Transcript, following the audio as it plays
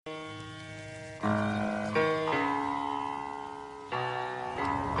Be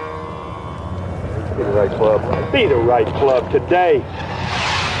the right club. Be the right club today.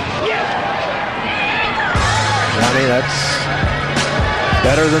 Yes! Johnny, that's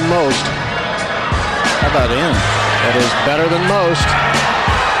better than most. How about in? That is better than most.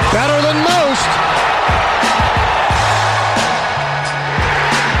 Better than most!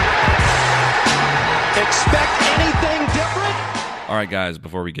 Expect anything different? All right, guys,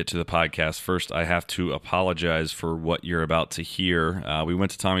 before we get to the podcast, first I have to apologize for what you're about to hear. We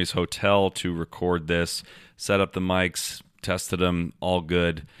went to Tommy's hotel to record this, set up the mics, tested them, all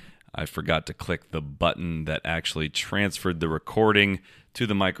good. I forgot to click the button that actually transferred the recording to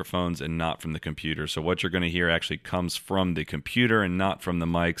the microphones and not from the computer. So what you're going to hear actually comes from the computer and not from the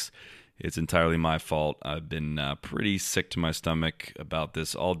mics. It's entirely my fault. I've been pretty sick to my stomach about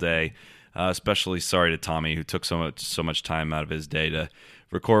this all day. Especially sorry to Tommy, who took so much time out of his day to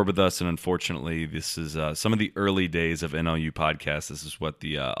record with us. And unfortunately, this is some of the early days of NLU podcasts. This is what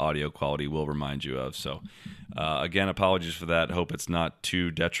the audio quality will remind you of. So again, apologies for that. Hope it's not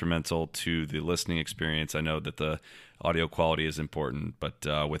too detrimental to the listening experience. I know that the audio quality is important, but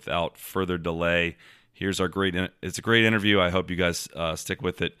without further delay, here's our it's a great interview. I hope you guys stick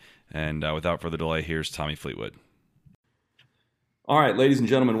with it. And without further delay, here's Tommy Fleetwood. All right, ladies and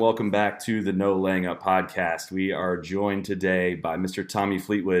gentlemen, welcome back to the No Laying Up podcast. We are joined today by Mr. Tommy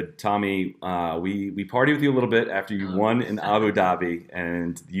Fleetwood. Tommy, we partied with you a little bit after you won in Abu Dhabi,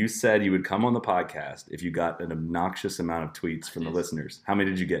 and you said you would come on the podcast if you got an obnoxious amount of tweets from the listeners. How many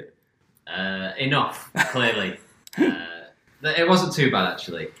did you get? Enough, clearly. It wasn't too bad,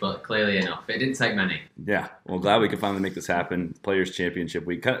 actually, but clearly enough. It didn't take many. Yeah, well, glad we could finally make this happen. Players' Championship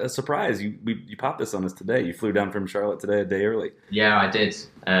Week. A surprise, you popped this on us today. You flew down from Charlotte today a day early. Yeah, I did,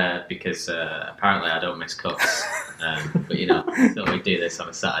 because apparently I don't miss cuts. But, thought we'd do this on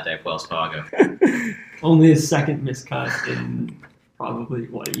a Saturday at Wells Fargo. Only his second miscut in probably,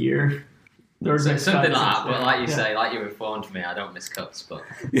 a year? Something like that, but like you say, like you informed me, I don't miss cuts, but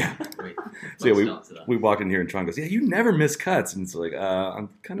yeah. We walked in here and Tron goes, yeah, you never miss cuts. And it's like, I'm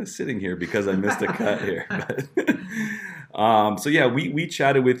kind of sitting here because I missed a cut here. We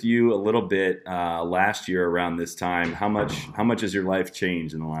chatted with you a little bit last year around this time. How much has your life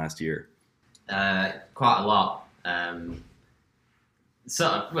changed in the last year? Quite a lot. My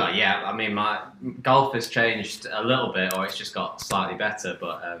golf has changed a little bit, or it's just got slightly better,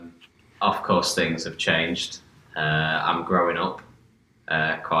 but of course things have changed. I'm growing up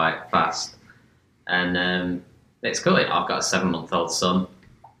quite fast, and it's cool. I've got a 7-month-old son.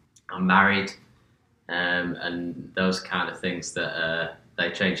 I'm married, and those kind of things that they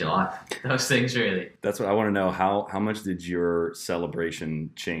change your life. Those things really. That's what I want to know. How much did your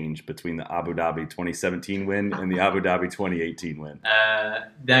celebration change between the Abu Dhabi 2017 win and the Abu Dhabi 2018 win?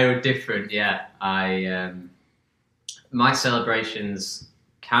 They were different. Yeah, my celebrations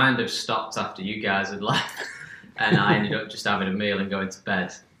kind of stopped after you guys had left, and I ended up just having a meal and going to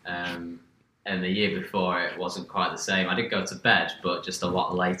bed. And the year before, it wasn't quite the same. I did go to bed, but just a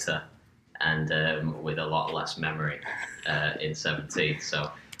lot later, and with a lot less memory in 17.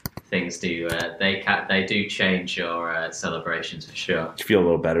 So things do they do change your celebrations for sure. Did you feel a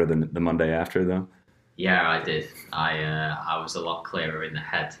little better than the Monday after, though? Yeah, I did. I was a lot clearer in the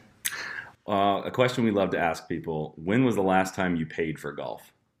head. A question we love to ask people: when was the last time you paid for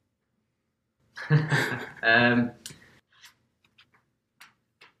golf? I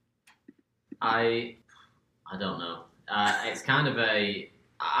don't know. It's kind of I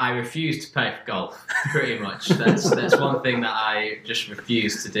refuse to pay for golf. Pretty much. That's one thing that I just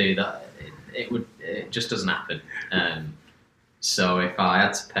refuse to do. That it just doesn't happen. So if I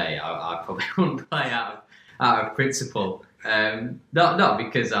had to pay, I probably wouldn't play out of principle. Not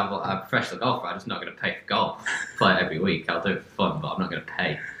because I'm a professional golfer. I'm just not going to pay for golf. Play it every week. I'll do it for fun, but I'm not going to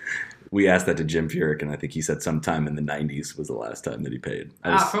pay. We asked that to Jim Furyk, and I think he said sometime in the 90s was the last time that he paid.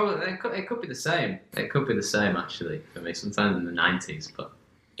 Probably, it could be the same. It could be the same, actually, for me. Sometime in the 90s, but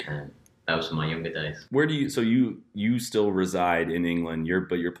that was for my younger days. Where do you? So you still reside in England?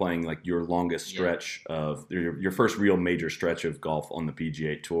 But you're playing like your longest stretch of your first real major stretch of golf on the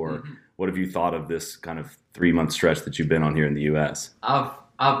PGA Tour. Mm-hmm. What have you thought of this kind of 3-month stretch that you've been on here in the US? I've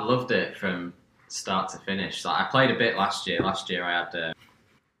loved it from start to finish. Like, I played a bit last year. Last year I had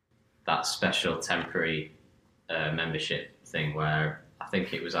that special temporary membership thing where I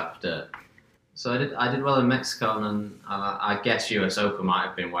think it was after. So I did well in Mexico, and I guess US Open might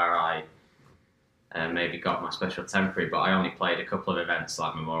have been where I maybe got my special temporary, but I only played a couple of events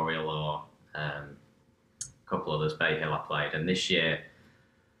like Memorial or a couple others, Bay Hill I played. And this year,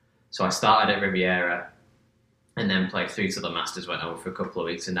 so I started at Riviera, and then played through to the Masters, went home for a couple of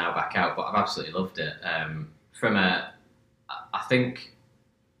weeks, and now back out. But I've absolutely loved it. I think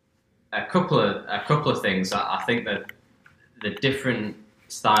a couple of things. I think that the different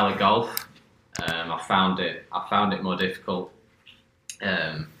style of golf, I found it more difficult.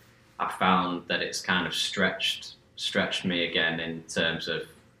 I found that it's kind of stretched me again in terms of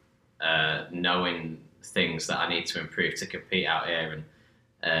knowing things that I need to improve to compete out here,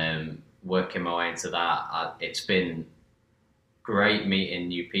 and working my way into that. It's been great meeting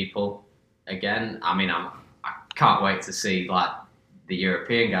new people again. I mean, I can't wait to see like the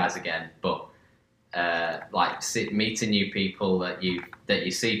European guys again, but meeting new people that you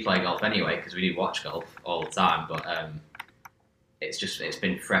see play golf anyway, because we do watch golf all the time. But it's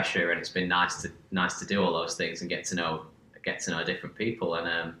been fresher, and it's been nice to do all those things and get to know different people.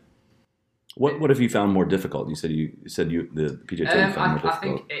 And what have you found more difficult? You said the PGA Tour you found more difficult. I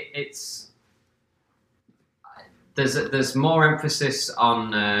think it's there's more emphasis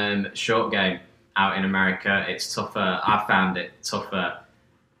on short game out in America. It's tougher. I found it tougher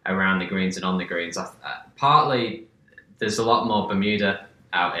around the greens and on the greens. Partly there's a lot more Bermuda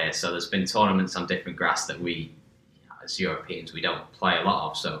out here, so there's been tournaments on different grass that we, as Europeans, we don't play a lot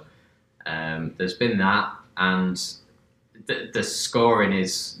of. So there's been that, and the scoring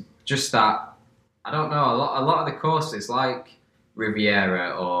is just that. I don't know. A lot of the courses, like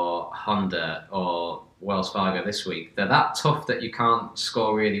Riviera or Honda or Wells Fargo this week, they're that tough that you can't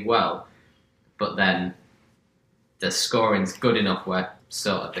score really well. But then the scoring's good enough where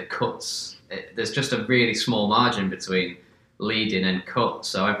sort of the cuts, there's just a really small margin between leading and cut,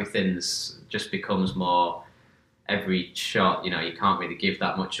 so everything's just becomes more. Every shot, you can't really give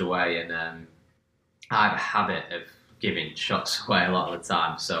that much away, and I have a habit of giving shots away a lot of the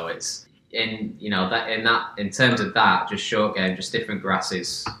time. So it's in terms of that, just short game, just different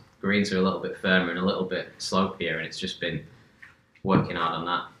grasses. Greens are a little bit firmer and a little bit slopier, and it's just been working hard on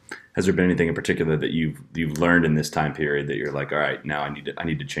that. Has there been anything in particular that you've learned in this time period that you're like, all right, now I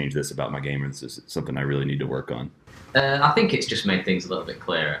need to change this about my game, or this is something I really need to work on? I think it's just made things a little bit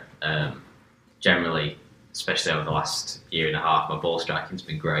clearer. Generally, especially over the last year and a half, my ball striking's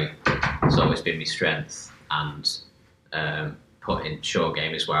been great. It's always been my strength, and putting short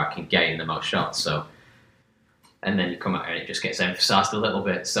game is where I can gain the most shots. So, and then you come out and it just gets emphasised a little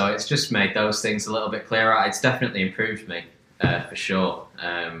bit. So it's just made those things a little bit clearer. It's definitely improved me for sure.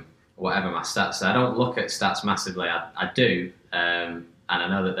 Whatever my stats, I don't look at stats massively. I do, and I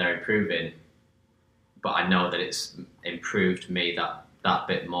know that they're improving, but I know that it's improved me that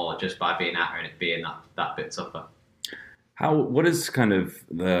bit more just by being out here and it being that bit tougher. What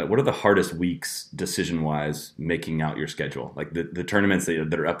are the hardest weeks decision wise making out your schedule? Like the tournaments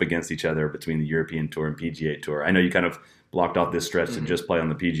that are up against each other between the European Tour and PGA Tour. I know you kind of blocked off this stretch to just play on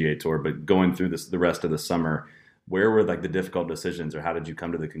the PGA Tour, but going through the rest of the summer, where were like the difficult decisions, or how did you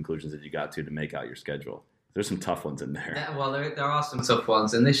come to the conclusions that you got to make out your schedule? There's some tough ones in there. Yeah, well, there are some tough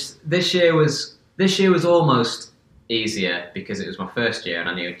ones, and this year was almost easier because it was my first year, and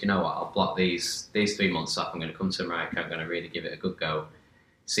I knew, I'll block these 3 months off. I'm going to come to America. I'm going to really give it a good go,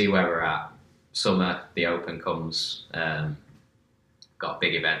 see where we're at. Summer, the Open comes. Got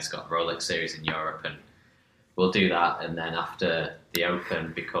big events, got Rolex Series in Europe, and we'll do that. And then after the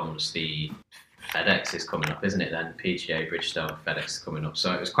Open becomes the FedEx is coming up, isn't it? Then PGA, Bridgestone, FedEx is coming up.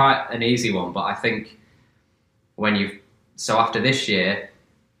 So it was quite an easy one. But I think so after this year,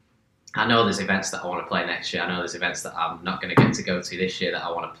 I know there's events that I want to play next year. I know there's events that I'm not going to get to go to this year that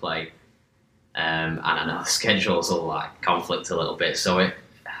I want to play. And I know the schedules will like conflict a little bit. So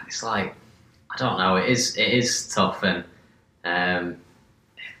it's like, I don't know. It is tough, and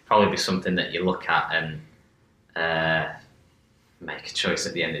probably be something that you look at and make a choice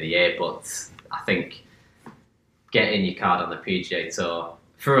at the end of the year. But I think getting your card on the PGA Tour,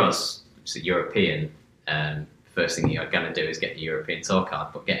 for us, it's a European, first thing you're going to do is get your European Tour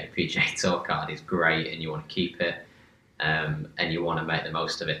card, but getting a PGA Tour card is great, and you want to keep it, and you want to make the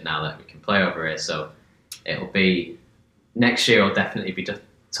most of it now that we can play over here. So it'll be, next year will definitely be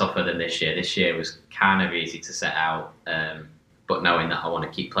tougher than this year. This year was kind of easy to set out, but knowing that I want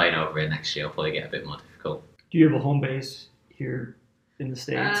to keep playing over here next year will probably get a bit more difficult. Do you have a home base here in the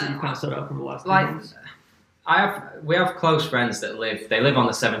States that you've kind of set up over the last 2 months? We have close friends that live on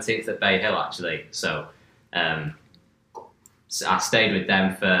the 17th at Bay Hill, actually. So I stayed with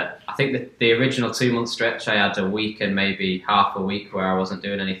them for, I think the original 2 month stretch, I had a week and maybe half a week where I wasn't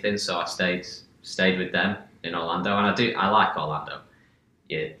doing anything. So I stayed with them in Orlando, and I like Orlando.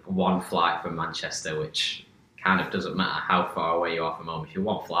 Yeah, one flight from Manchester, which kind of doesn't matter how far away you are from home. If you're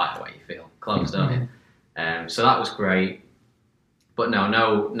one flight away, you feel close, don't you? So that was great. But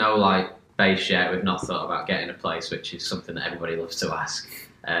no like base yet. We've not thought about getting a place, which is something that everybody loves to ask.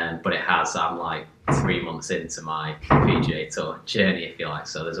 But it has. I'm like 3 months into my PGA Tour journey, if you like.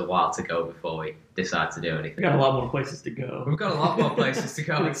 So there's a while to go before we decide to do anything. We've got a lot more places to go. We've got a lot more places to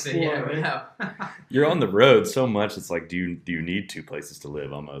go and see. Yeah, we have. You're on the road so much. It's like, do you need 2 places to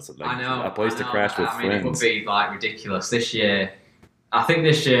live almost? Like, I know. A place to crash with friends. It would be like ridiculous this year. I think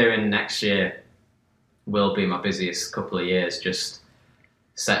this year and next year will be my busiest couple of years. Just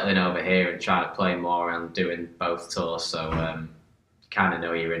settling over here and trying to play more and doing both tours. So. Kind of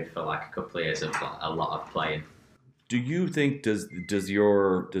know you're in for like a couple of years of a lot of playing. Do you think does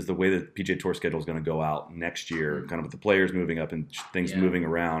the way that PGA Tour schedule is going to go out next year, kind of with the players moving up and things moving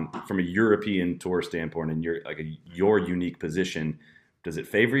around from a European Tour standpoint and your unique position, does it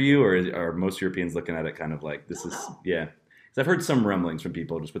favor you, or are most Europeans looking at it kind of like this is yeah? Because I've heard some rumblings from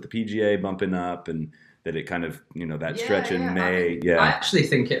people just with the PGA bumping up and that it kind of that stretch in May. I actually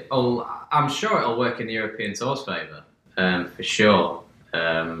think I'm sure it'll work in the European Tour's favour. For sure.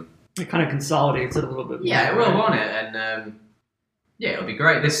 It kind of consolidates it a little bit more. Yeah, it will, won't it? And it'll be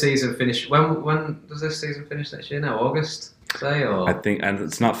great. This season finish. When does this season finish next year? No, August, say? Or I think, and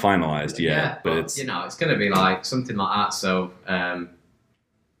it's not finalized yet, but it's it's going to be like something like that. So, and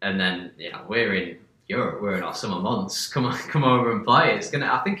then we're in Europe. We're in our summer months. Come over and play. It's gonna.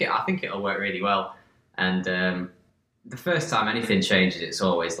 I think it'll work really well. And the first time anything changes, it's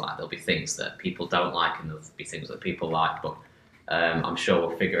always like there'll be things that people don't like and there'll be things that people like. But I'm sure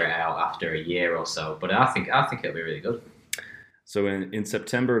we'll figure it out after a year or so. But I think it'll be really good. So in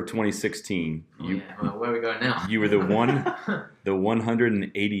September of 2016, where are we going now? You were the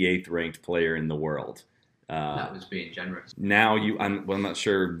 188th ranked player in the world. That was being generous. Now I'm not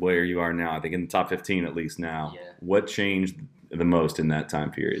sure where you are now. I think in the top 15 at least now. Yeah. What changed the most in that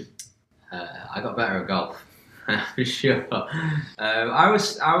time period? I got better at golf. For sure. I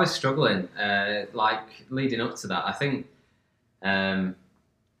was struggling, like leading up to that. I think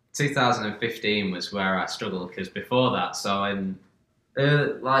 2015 was where I struggled because before that, so in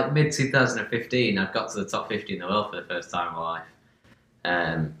like mid 2015, I got to the top 50 in the world for the first time in my life,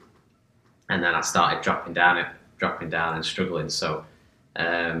 and then I started dropping down and struggling. So,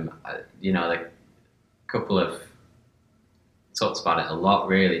 the couple of talked about it a lot,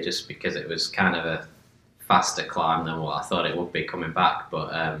 really, just because it was kind of a faster climb than what I thought it would be coming back.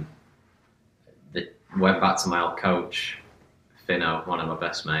 But went back to my old coach, Finno, one of my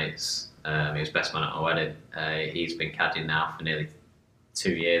best mates. He was best man at my wedding. He's been caddying now for nearly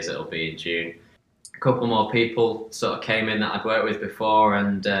 2 years. It'll be in June. A couple more people sort of came in that I'd worked with before,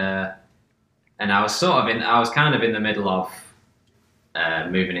 and I was kind of in the middle of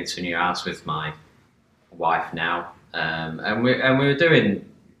moving into a new house with my wife now, and we were doing.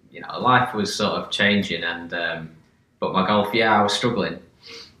 Life was sort of changing, and but my golf, I was struggling.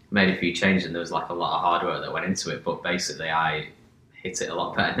 Made a few changes, and there was like a lot of hard work that went into it. But basically, I hit it a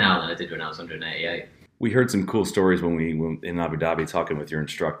lot better now than I did when I was 188. We heard some cool stories when we were in Abu Dhabi talking with your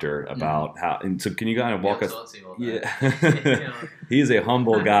instructor about how. And so, can you kind of walk us? Yeah, he's a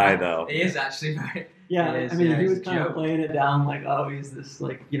humble guy, though. He is actually very. Yeah, he was kind of playing it down like, oh, he's this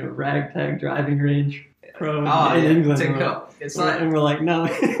ragtag driving range pro in England. And we're like, no,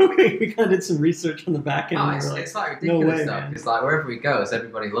 we kind of did some research on the back end. It's like ridiculous no way, stuff. man. It's like wherever he goes,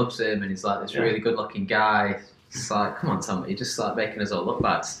 everybody loves him, and he's like this really good-looking guy. It's like, come on, Tom, you're just like making us all look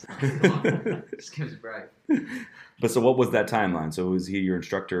bad. Come on, just give us a break. But so, what was that timeline? So, was he your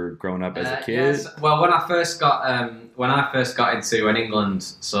instructor growing up as a kid? Yes. Well, when I first got into an England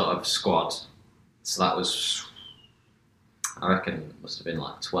sort of squad, so that was, I reckon, it must have been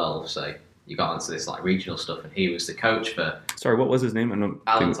like 12. So you got onto this like regional stuff, and he was the coach for. Sorry, what was his name?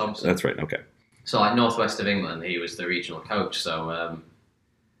 Alan Thompson. That's right. Okay. So like northwest of England, he was the regional coach. So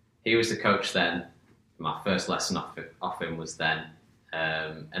he was the coach then. My first lesson off him was then,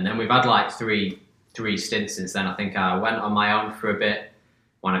 and then we've had like three stints since then. I think I went on my own for a bit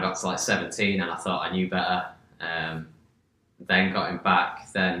when I got to like 17, and I thought I knew better. Then got him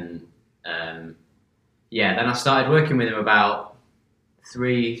back. Then I started working with him about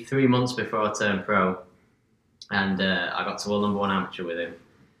three months before I turned pro, and I got to world number 1 amateur with him,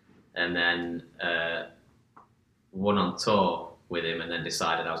 and then won on tour with him, and then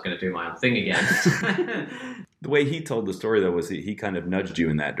decided I was going to do my own thing again. The way he told the story, though, was he kind of nudged you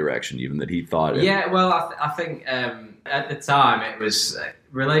in that direction, even that he thought it. Yeah, well, I think at the time it was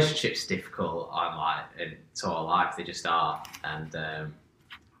relationships difficult on in tour life. They just are, and I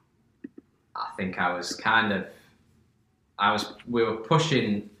think we were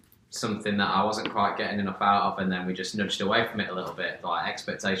pushing something that I wasn't quite getting enough out of, and then we just nudged away from it a little bit. Like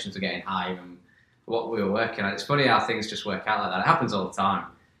expectations were getting higher, and what we were working on. It's funny how things just work out like that. It happens all the time.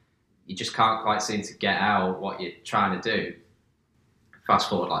 you just can't quite seem to get out what you're trying to do. Fast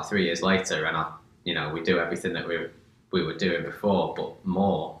forward like 3 years later, and we do everything that we were doing before, but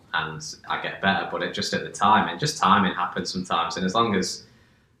more, and I get better. But it just at the time, and just timing happens sometimes. And as long as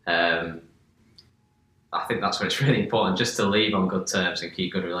I think that's what it's really important, just to leave on good terms and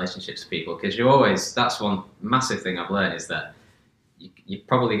keep good relationships with people, because that's one massive thing I've learned, is that you're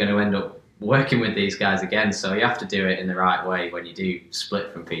probably going to end up working with these guys again, so you have to do it in the right way when you do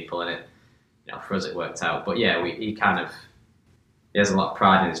split from people. And for us it worked out. But yeah, he has a lot of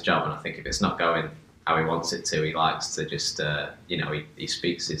pride in his job, and I think if it's not going how he wants it to, he likes to just he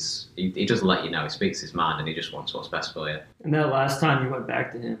speaks he doesn't let you know, he speaks his mind, and he just wants what's best for you. And that last time you went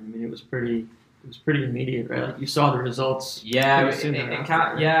back to him, I mean, it was pretty immediate, right? Like, you saw the results. Yeah, I sent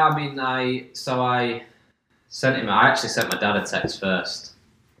actually sent my dad a text first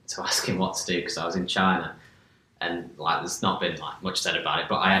to ask him what to do, because I was in China, and there's not been much said about it,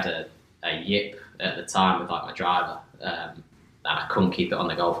 but I had a yip at the time with my driver, and I couldn't keep it on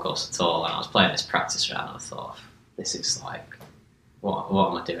the golf course at all, and I was playing this practice round, and I thought, this is what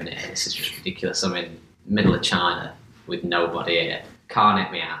am I doing here? This is just ridiculous. I'm in the middle of China with nobody here, can't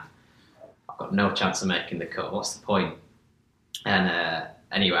hit me out, I've got no chance of making the cut, what's the point? And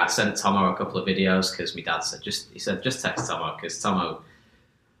anyway, I sent Tomo a couple of videos, because my dad said, just text Tomo, because Tomo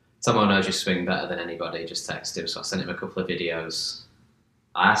knows your swing better than anybody, just text him. So I sent him a couple of videos.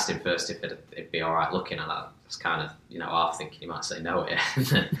 I asked him first if it'd be all right looking, and I was kind of, half thinking he might say no here.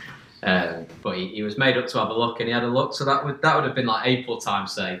 But he was made up to have a look, and he had a look. So that would have been April time,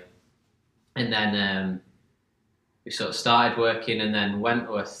 say. And then we sort of started working, and then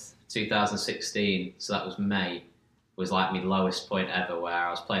Wentworth 2016, so that was May, was my lowest point ever, where I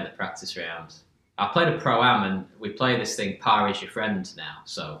was playing the practice round. I played a Pro-Am, and we play this thing, par is your friend now.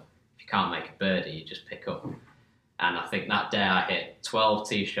 So if you can't make a birdie, you just pick up. And I think that day I hit 12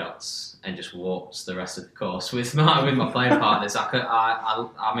 tee shots and just walked the rest of the course with my playing partners.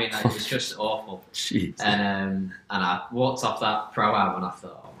 I mean, it was just awful. Jeez. And I walked off that Pro-Am, and I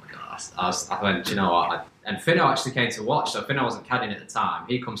thought, oh my God. I went, do you know what? And Finno actually came to watch. So Finno wasn't caddying at the time.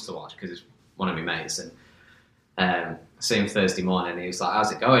 He comes to watch because he's one of my mates. And I see him Thursday morning, and he was like,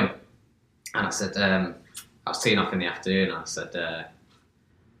 how's it going? And I said, I was teeing off in the afternoon, and I said,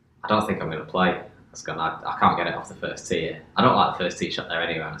 I don't think I'm going to play. I can't get it off the first tee here. I don't like the first tee shot there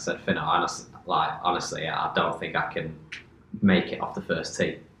anyway. And I said, Finno, honestly, I don't think I can make it off the first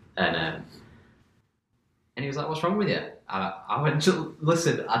tee. And he was like, what's wrong with you? I went,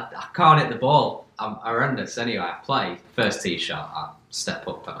 listen, I can't hit the ball. I'm horrendous. Anyway, I play first tee shot. I step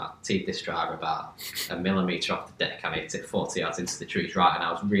up and I teed this driver about a millimetre off the deck, and I hit it 40 yards into the trees right, and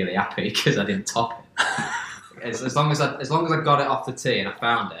I was really happy because I didn't top it. as long as I got it off the tee and I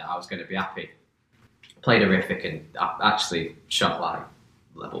found it, I was going to be happy. Played horrific, and I actually shot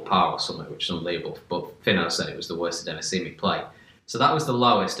level par or something, which is unbelievable. But Finno said it was the worst he'd ever seen me play. So that was the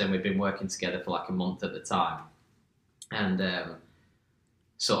lowest, and we'd been working together for a month at the time. And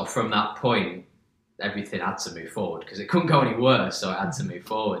sort of from that point, everything had to move forward, because it couldn't go any worse, so it had to move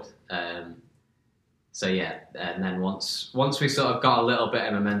forward. So yeah, and then once we sort of got a little bit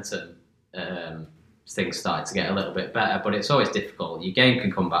of momentum, things started to get a little bit better. But it's always difficult. Your game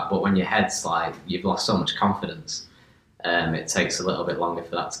can come back, but when your head's you've lost so much confidence, it takes a little bit longer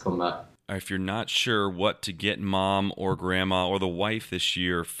for that to come back. If you're not sure what to get mom or grandma or the wife this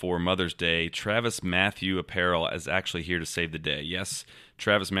year for Mother's Day, Travis Matthew Apparel is actually here to save the day. Yes,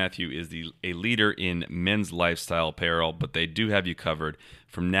 Travis Matthew is a leader in men's lifestyle apparel, but they do have you covered.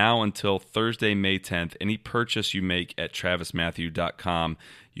 From now until Thursday, May 10th, any purchase you make at travismatthew.com,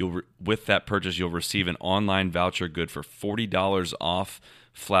 with that purchase, you'll receive an online voucher good for $40 off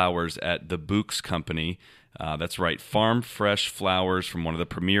flowers at the Books Company. That's right, farm fresh flowers from one of the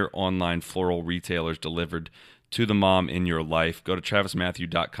premier online floral retailers delivered to the mom in your life. Go to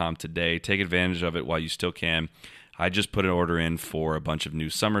travismatthew.com today. Take advantage of it while you still can. I just put an order in for a bunch of new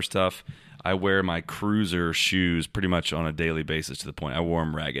summer stuff. I wear my cruiser shoes pretty much on a daily basis, to the point I wore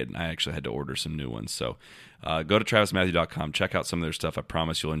them ragged, and I actually had to order some new ones. So go to travismatthew.com. Check out some of their stuff. I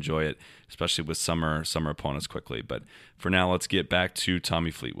promise you'll enjoy it, especially with summer upon us quickly. But for now, let's get back to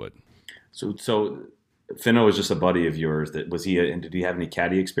Tommy Fleetwood. So Finno was just a buddy of yours. Did he have any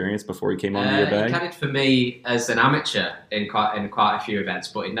caddy experience before he came on your bag? He caddied for me as an amateur in quite a few events,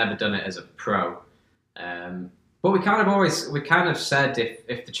 but he'd never done it as a pro. But we kind of said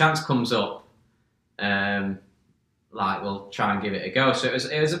if the chance comes up, we'll try and give it a go. So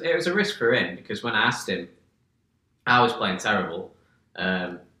it was a risk for him, because when I asked him, I was playing terrible.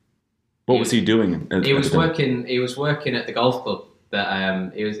 What was he doing? He was working at the golf club.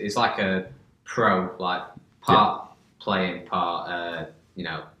 That he's like a pro, part playing, part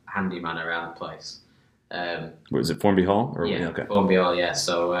handyman around the place. Was it Formby Hall? Okay. Formby Hall, yeah.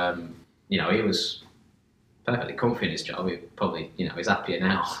 So, he was perfectly comfy in his job. He probably, he's happier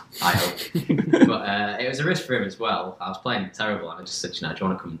now, I hope. But it was a risk for him as well. I was playing terrible, and I just said, do you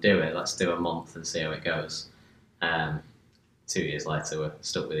want to come and do it? Let's do a month and see how it goes. 2 years later, we're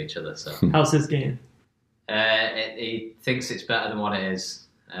stuck with each other. So, how's his game? He thinks it's better than what it is.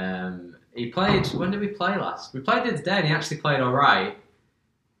 He played. When did we play last? We played the other day, and he actually played all right.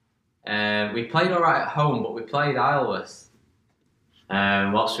 We played all right at home, but we played Isleworth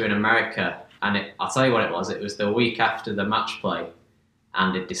whilst we were in America. And I'll tell you what it was. It was the week after the match play,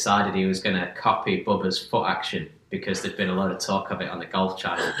 and it decided he was going to copy Bubba's foot action because there'd been a lot of talk of it on the Golf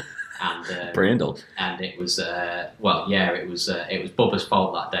Channel. And Brandel. And it was it was Bubba's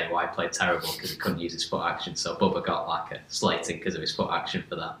fault that day why he played terrible because he couldn't use his foot action. So Bubba got like a slating because of his foot action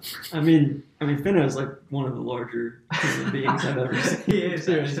for that. I mean, Finno's like one of the larger human beings I've ever seen. He is.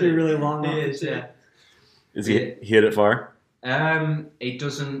 He's really long. He is. Yeah. Is he hit it far? He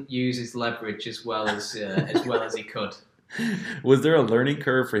doesn't use his leverage as well as he could. Was there a learning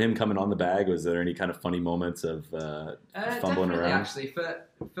curve for him coming on the bag? Was there any kind of funny moments of fumbling around? Actually,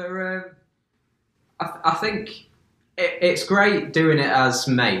 I think it's great doing it as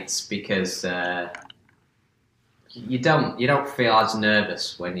mates because you don't feel as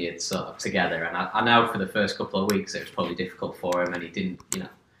nervous when you're sort of together. And I know for the first couple of weeks it was probably difficult for him, and he didn't,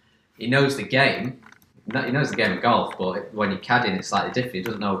 he knows the game. He knows the game of golf, but when you're caddying, it's slightly different. He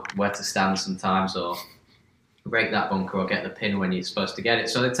doesn't know where to stand sometimes, or rake that bunker, or get the pin when you're supposed to get it.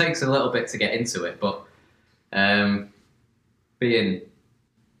 So it takes a little bit to get into it. But being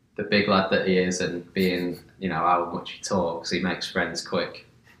the big lad that he is, and being how much he talks, he makes friends quick,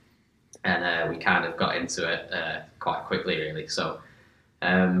 and we kind of got into it quite quickly, really. So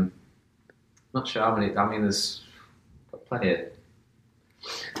not sure how many. I mean, there's plenty of.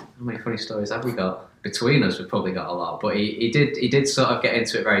 How many funny stories have we got? Between us, we've probably got a lot, but he did sort of get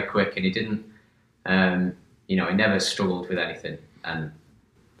into it very quick, and he didn't, he never struggled with anything, and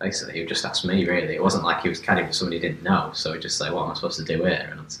basically he would just ask me, really. It wasn't like he was caddying for somebody he didn't know, so he'd just say, what am I supposed to do here?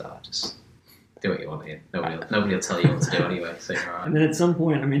 And I'd say, just do what you want here. Nobody will tell you what to do anyway, so you're all right. And then at some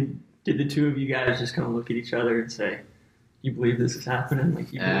point, did the two of you guys just kind of look at each other and say, you believe this is happening?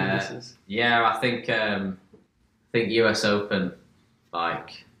 Like, you believe this is... Yeah, I think US Open,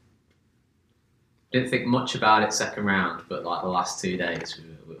 didn't think much about it second round, but like the last 2 days,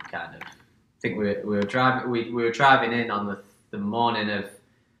 we were kind of. I think we were driving. We were driving in on the morning of.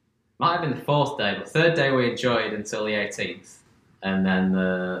 Might have been the fourth day, but third day we enjoyed until the 18th, and then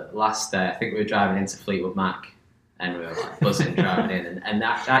the last day I think we were driving into Fleetwood Mac, and we were like buzzing driving in, and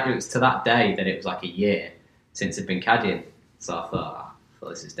that it was to that day that it was like a year since I'd been caddying. So I thought,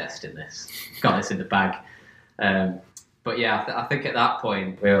 this is destined. This got this in the bag. But yeah, I think at that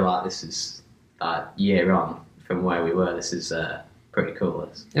point we were like, this is. Year on from where we were, this is pretty cool.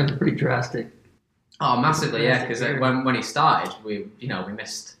 Yeah, pretty drastic. Oh, massively, yeah. Because when he started, we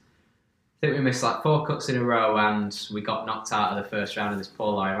missed. I think we missed like 4 cuts in a row, and we got knocked out of the first round of this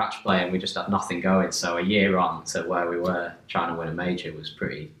Paul Lawrie match play, and we just had nothing going. So a year on to where we were trying to win a major was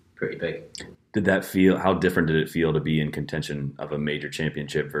pretty big. Did that feel? How different did it feel to be in contention of a major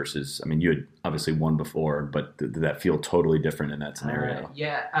championship versus? I mean, you had obviously won before, but did that feel totally different in that scenario?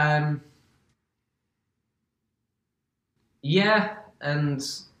 Yeah, and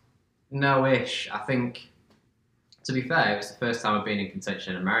no-ish. I think, to be fair, it was the first time I've been in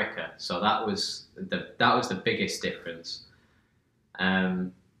contention in America, so that was the biggest difference.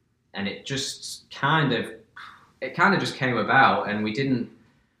 And it just kind of just came about, and we didn't.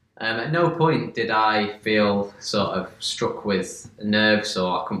 At no point did I feel sort of struck with nerves,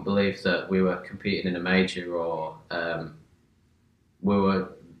 or I couldn't believe that we were competing in a major, or we were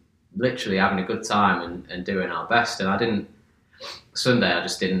literally having a good time and doing our best. And Sunday I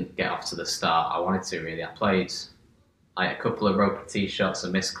just didn't get off to the start I wanted to, really. I played a couple of ropey tee shots, a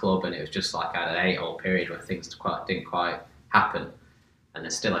missed club, and it was just like I had an 8-hole period where things didn't quite happen, and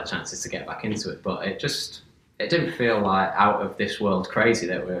there's still had chances to get back into it, but it didn't feel like out of this world crazy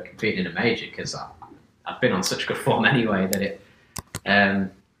that we were competing in a major, because I've been on such good form anyway that it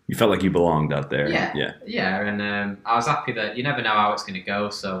you felt like you belonged out there. Yeah, and I was happy that you never know how it's going to go,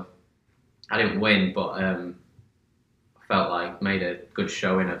 so I didn't win, but I felt like made a good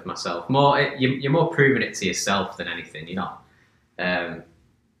showing of myself. You're more proving it to yourself than anything. You're not. You're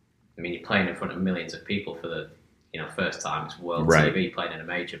playing in front of millions of people for the first time. It's world TV playing in a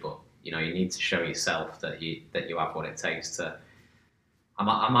major, but you need to show yourself that you have what it takes to.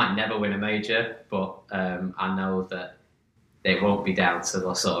 I might never win a major, but I know that it won't be down to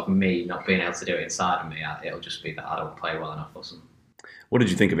the sort of me not being able to do it inside of me. It'll just be that I don't play well enough or something. What did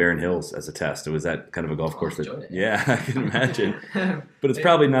you think of Erin Hills as a test? Was that kind of a golf course yeah, I can imagine. But it's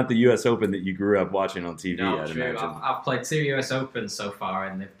probably not the U.S. Open that you grew up watching on TV. No, I'd true. imagine. I've played 2 US Opens so far,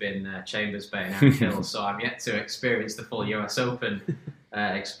 and they've been Chambers Bay and Erin Hills, so I'm yet to experience the full US Open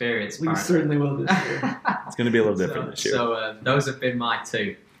experience. We certainly will this year. It's going to be a little different this year. So those have been my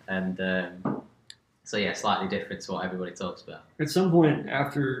 2, and so yeah, slightly different to what everybody talks about. At some point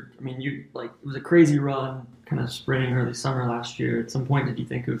after, I mean, it was a crazy run, kind of spring, early summer last year. At some point, did you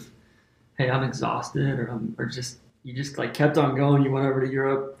think of, hey, I'm exhausted, or just you just like kept on going? You went over to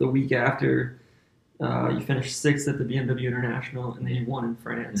Europe the week after. You finished 6th at the BMW International, and then you won in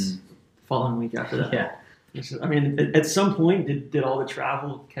France the following week after that. Yeah. I mean, at some point, did all the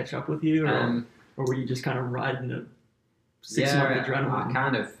travel catch up with you, or were you just kind of riding the 6-month adrenaline? I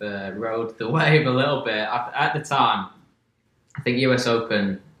kind of rode the wave a little bit. At the time, I think US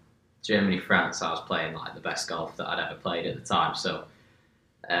Open, Germany, France, I was playing like the best golf that I'd ever played at the time. So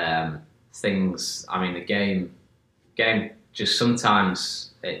the game just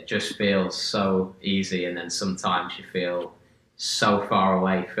sometimes it just feels so easy, and then sometimes you feel so far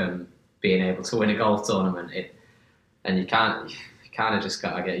away from being able to win a golf tournament. And you kind of just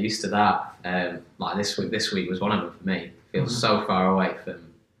got to get used to that. Like this week was one of them for me. Feels so far away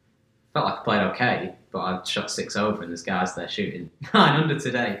from. Felt like I played okay, but I shot 6 over, and there's guys there shooting 9 under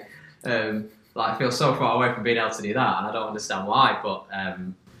today. I feel so far away from being able to do that, and I don't understand why. But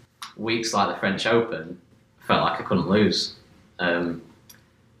weeks like the French Open, felt like I couldn't lose. The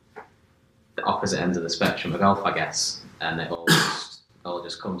opposite ends of the spectrum of golf, I guess, and it all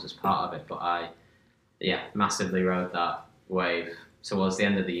just comes as part of it. But I massively rode that wave towards the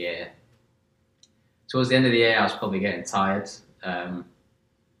end of the year. Towards the end of the year, I was probably getting tired, but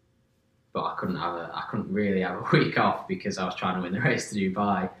I couldn't really have a week off because I was trying to win the race to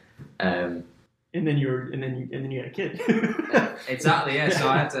Dubai. And then you had a kid. Exactly, yeah. So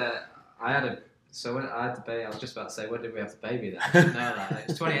I had to baby. I was just about to say, when did we have the baby? Then I didn't know that. It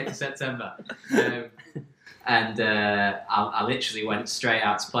was 28th of September, and I literally went straight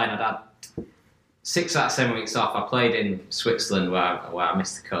out to play. And I'd had 6 out of 7 weeks off. I played in Switzerland where I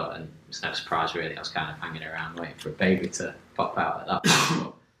missed the cut, and it was no surprise really. I was kind of hanging around waiting for a baby to pop out at that point.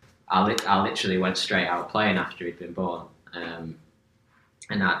 But I literally went straight out playing after he'd been born, and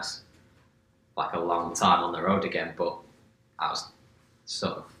that's like a long time on the road again. But I was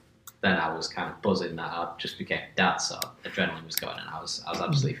then I was kind of buzzing that I just became dad, so adrenaline was going, and I was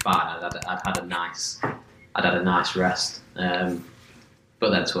absolutely fine. I'd had a nice rest, but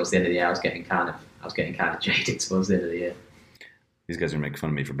then towards the end of the year, I was getting kind of jaded towards the end of the year. These guys are making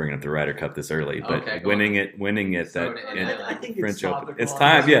fun of me for bringing up the Ryder Cup this early, but winning it I think French Open. It's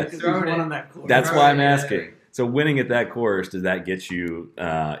time, yeah. That's why I'm asking. So winning at that course, does that get you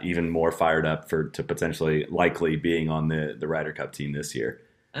even more fired up to potentially likely being on the Ryder Cup team this year?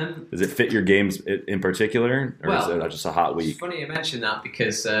 Does it fit your games in particular, or is it just a hot week? It's funny you mentioned that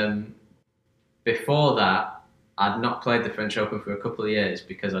because before that, I'd not played the French Open for a couple of years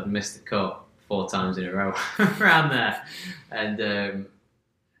because I'd missed the cut 4 times in a row around there, and there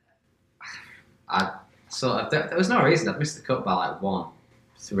was no reason. I'd missed the cut by like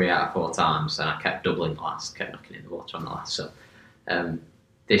 3 out of 4 times, and I kept doubling the last, kept knocking in the water on the last. So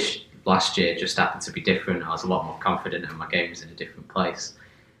this last year just happened to be different. I was a lot more confident, and my game was in a different place.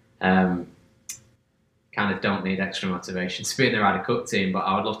 Kind of don't need extra motivation to be in the Ryder Cup team, but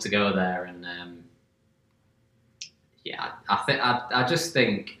I would love to go there. And I just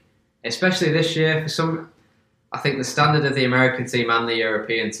think, especially this year, I think the standard of the American team and the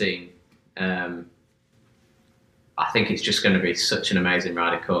European team, I think it's just going to be such an amazing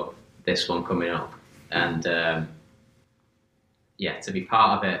Ryder Cup, this one coming up. And to be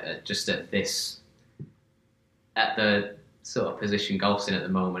part of it at the sort of position golf's in at the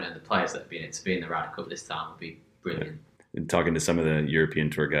moment, and the players that have been to be in the Ryder Cup this time would be brilliant. And talking to some of the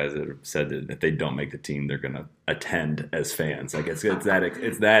European Tour guys that have said that if they don't make the team, they're going to attend as fans. Like it's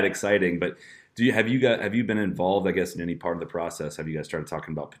that exciting. But have you been involved, I guess, in any part of the process? Have you guys started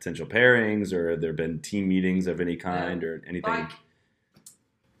talking about potential pairings, or have there been team meetings of any kind or anything?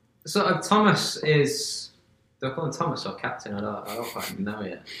 Thomas is. Do I call him Thomas or Captain? I don't quite know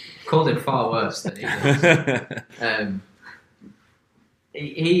yet. I've called him far worse than he was.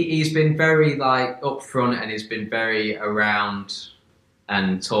 He's been very upfront, and he's been very around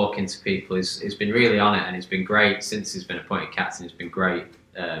and talking to people. He's been really on it, and he's been great since he's been appointed captain. He's been great.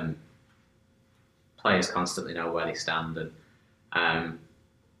 Players constantly know where they stand, and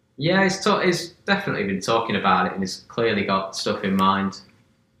he's definitely been talking about it, and he's clearly got stuff in mind.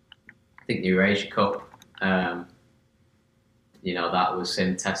 I think the Eurasia Cup, that was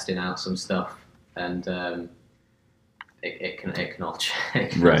him testing out some stuff, and it can all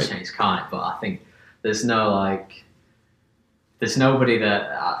change, Right. can't it? But I think there's nobody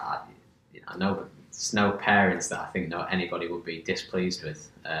that there's no parents that I think anybody would be displeased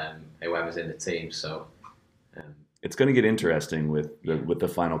with, whoever's in the team. So it's going to get interesting with the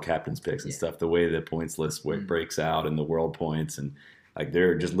final captain's picks and stuff. The way the points list breaks out and the world points, and like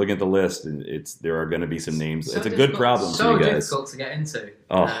they're just looking at the list, and there are going to be some names. It's a good problem for you guys. So difficult to get into.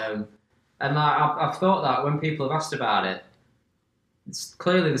 Oh. And I've thought that when people have asked about it, it's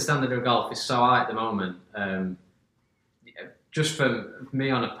clearly the standard of golf is so high at the moment. Just for me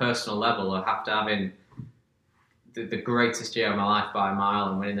on a personal level, of after having the greatest year of my life by a mile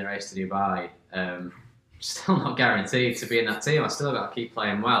and winning the race to Dubai, still not guaranteed to be in that team. I still got to keep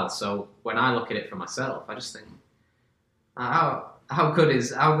playing well. So when I look at it for myself, I just think, how good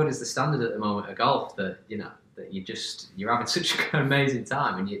is the standard at the moment of golf that you're having such an amazing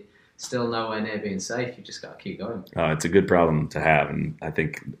time and you still nowhere near being safe. You just got to keep going. It's a good problem to have, and I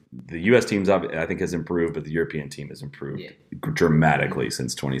think the U.S. teams has improved, but the European team has improved dramatically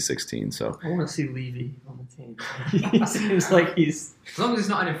since 2016. So I want to see Levy on the team. He seems like he's as long as he's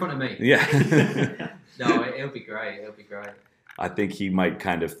not in front of me. Yeah. No, it'll be great. It'll be great. I think he might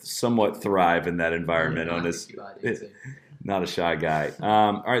kind of somewhat thrive in that environment. Not a shy guy.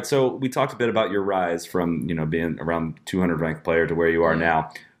 All right, so we talked a bit about your rise from being around 200 ranked player to where you are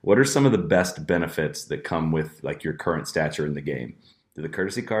now. What are some of the best benefits that come with like your current stature in the game? Do the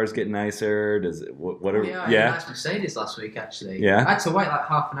courtesy cars get nicer? Does it? What are? I had a nice Mercedes last week actually. Yeah. I had to wait like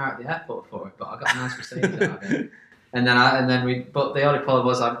half an hour at the airport for it, but I got a nice Mercedes out of it. And then but the only problem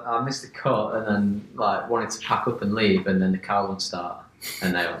was I missed the cut and then like wanted to pack up and leave, and then the car wouldn't start,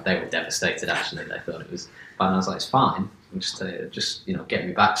 and they were devastated actually. They thought it was fine. And I was like, it's fine. Just get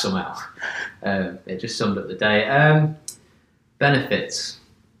me back somehow. It just summed up the day. Benefits.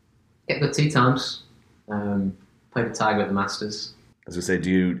 Get good tee times. Play the Tiger at the Masters. As I say,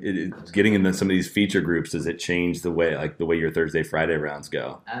 getting into some of these feature groups, does it change the way your Thursday, Friday rounds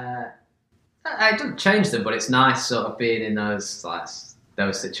go? It doesn't change them, but it's nice sort of being in those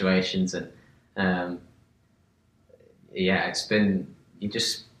situations, and it's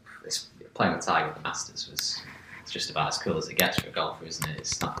playing with Tiger at the Masters it's just about as cool as it gets for a golfer, isn't it?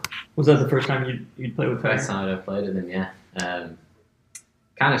 It's not. Was that the first time you'd play with Tiger? First time I'd ever played with him, yeah.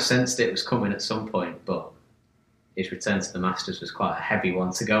 Kind of sensed it was coming at some point, but his return to the Masters was quite a heavy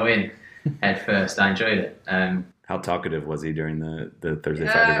one to go in head first. I enjoyed it. How talkative was he during the Thursday,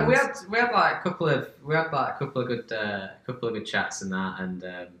 Friday rounds? we had like a couple of good chats and that. And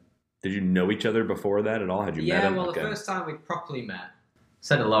did you know each other before that at all? Had you met him? Yeah, well, the first time we properly met,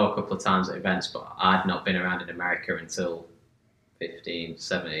 said hello a couple of times at events, but I'd not been around in America until 15,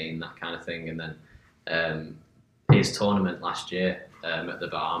 17, that kind of thing, and then his tournament last year. At the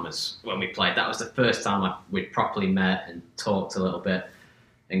Bahamas when we played. That was the first time we'd properly met and talked a little bit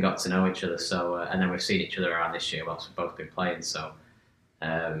and got to know each other. So and then we've seen each other around this year whilst we've both been playing. So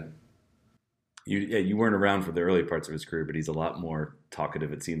you weren't around for the early parts of his career, but he's a lot more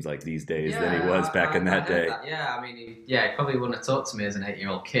talkative, it seems like, these days than he was back in that day. That. Yeah, I mean, he probably wouldn't have talked to me as an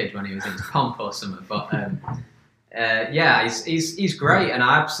 8-year-old kid when he was in his pomp or something. But he's great, and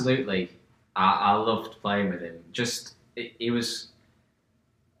I loved playing with him. He was.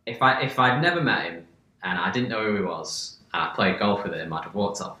 If I'd never met him and I didn't know who he was and I played golf with him, I'd have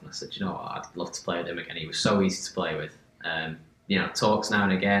walked off and I said, you know what, I'd love to play with him again. He was so easy to play with. Talks now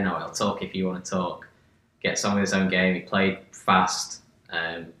and again, or he'll talk if you want to talk. Gets on with his own game. He played fast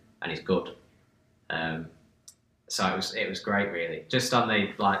and he's good. So it was great, really. Just on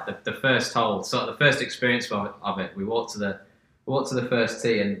the first hole, sort of the first experience of it, we walked to the first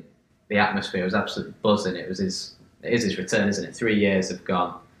tee and the atmosphere was absolutely buzzing. It is his return, isn't it? 3 years have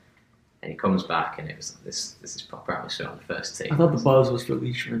gone. And he comes back, and it was this is proper atmosphere on the first tee. I thought the buzz was for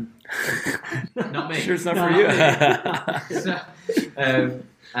Leishman. Not me. Sure, it's not for you.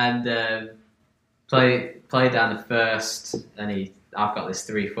 Play down the first, and I've got this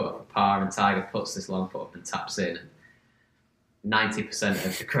 3 foot of par, and Tiger puts this long putt up and taps in. And 90%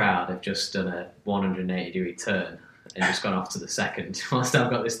 of the crowd have just done a 180-degree turn and just gone off to the second. Whilst I've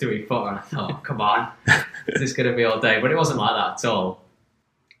got this 3 footer, and I thought, come on, is this going to be all day? But it wasn't like that at all.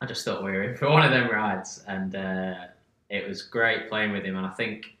 I just thought we were in for one of them rides, and it was great playing with him. And I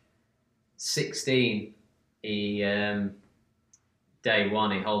think 16, day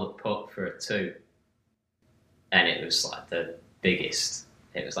one, he held a putt for a 2, and it was like the biggest.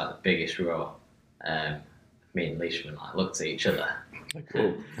 It was like the biggest row. Me and Leishman looked at each other,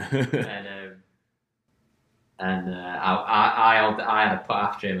 Cool. I had a putt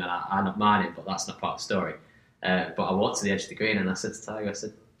after him, and I not mind him, but that's not part of the story. But I walked to the edge of the green, and I said to Tiger, I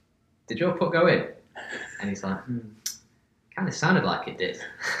said, "Did your putt go in?" And he's like, kind of sounded like it did.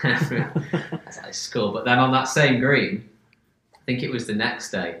 That's at school. But then on that same green, I think it was the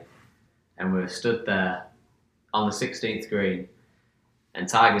next day, and we were stood there on the 16th green, and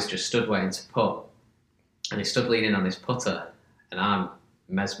Tiger's just stood waiting to putt, and he stood leaning on his putter, and I'm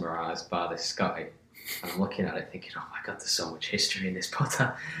mesmerised by this Scotty. And I'm looking at it thinking, oh my God, there's so much history in this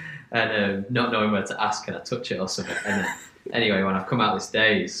putter. And not knowing where to ask, can I touch it or something? And then, anyway, when I've come out this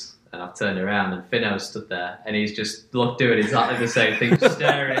days and I've turned around and Finno stood there and he's just doing exactly the same thing,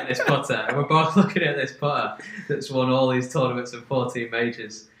 staring at this putter. And we're both looking at this putter that's won all these tournaments and 14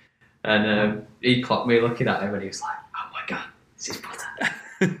 majors. And he clocked me looking at him and he was like, oh my God, it's his putter.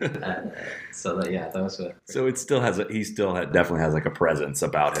 Those were. So it still has. Definitely has like a presence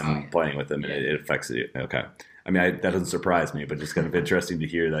about him playing with him, and it affects it. Okay, I mean that doesn't surprise me, but just kind of interesting to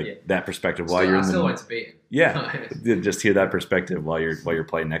hear that perspective while you're. I still went to beat him. Yeah, just hear that perspective while you're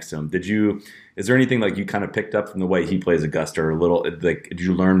playing next to him. Is there anything like you kind of picked up from the way he plays Augusta, or a little like did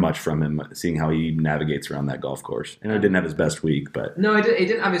you learn much from him, seeing how he navigates around that golf course? I know he didn't have his best week, but no, he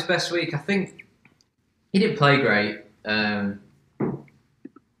didn't have his best week. I think he didn't play great.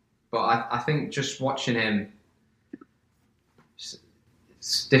 But I think just watching him,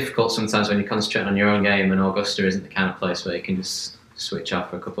 it's difficult sometimes when you concentrate on your own game, and Augusta isn't the kind of place where you can just switch off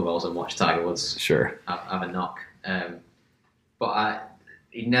for a couple of balls and watch Tiger Woods have a knock.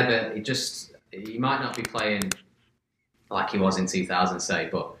 He might not be playing like he was in 2000, say,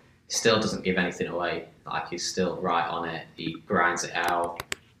 but he still doesn't give anything away. Like, he's still right on it. He grinds it out.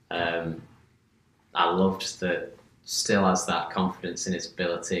 I loved that. Still has that confidence in his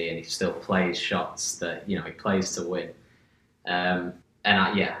ability, and he still plays shots that he plays to win. I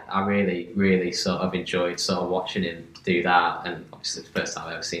really, really sort of enjoyed sort of watching him do that, and obviously it's the first time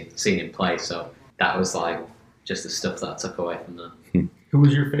I've ever seen him play. So that was like just the stuff that I took away from that. Who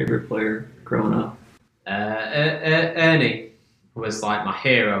was your favorite player growing up? Ernie was like my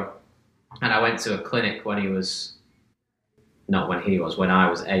hero, and I went to a clinic when I was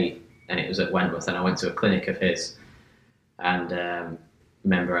 8, and it was at Wentworth, and I went to a clinic of his. And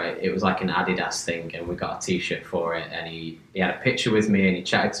remember, it was like an Adidas thing, and we got a T-shirt for it. And he had a picture with me, and he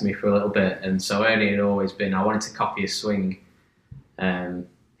chatted to me for a little bit. And so Ernie had always been. I wanted to copy his swing.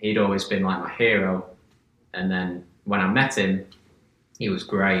 He'd always been like my hero. And then when I met him, he was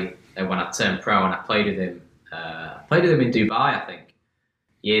great. And when I turned pro and I played with him in Dubai, I think,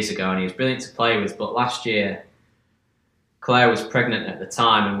 years ago, and he was brilliant to play with. But last year, Claire was pregnant at the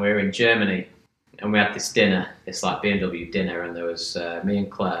time, and we were in Germany. And we had this dinner, this like BMW dinner, and there was me and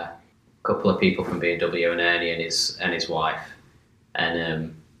Claire, a couple of people from BMW, and Ernie and his wife.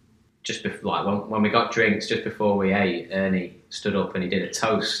 And just before, like when we got drinks, just before we ate, Ernie stood up and he did a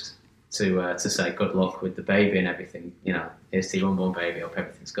toast to say good luck with the baby and everything. Here's to your unborn baby. Hope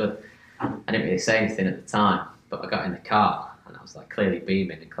everything's good. I didn't really say anything at the time, but I got in the car and I was like clearly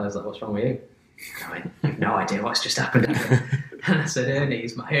beaming. And Claire's like, "What's wrong with you?" I went, "You've no idea what's just happened." And I said, "Ernie,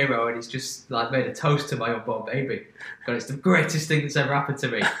 he's my hero, and he's just like made a toast to my unborn baby. God, it's the greatest thing that's ever happened to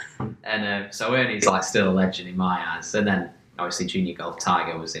me." And so Ernie's like still a legend in my eyes. And then obviously junior golf,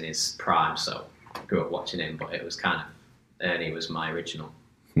 Tiger was in his prime, so I grew up watching him. But it was kind of Ernie was my original.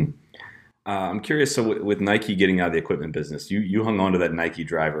 I'm curious. So with Nike getting out of the equipment business, you hung on to that Nike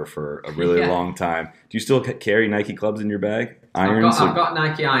driver for a really long time. Do you still carry Nike clubs in your bag? Irons? I've got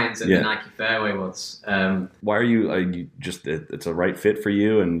Nike irons and the Nike fairway ones. Why are you just? It's a right fit for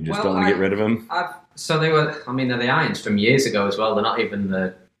you, and you just don't want to get rid of them. So they were. I mean, they're the irons from years ago as well. They're not even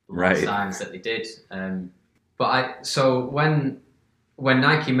the last irons that they did. So when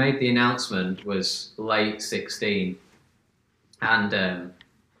Nike made the announcement was late 2016, and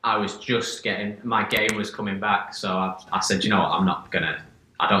I was just my game was coming back. So I said, you know what,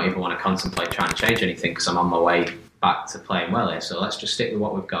 I don't even want to contemplate trying to change anything because I'm on my way back to playing well here. So let's just stick with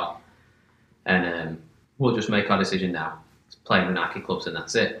what we've got. And we'll just make our decision now. It's playing with Nike clubs and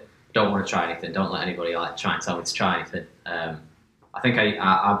that's it. Don't want to try anything. Don't let anybody try and tell me to try anything. I think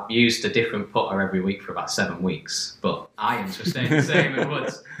I've used a different putter every week for about 7 weeks, but irons were staying the same in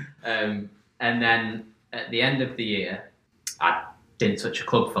woods. And then at the end of the year, I didn't touch a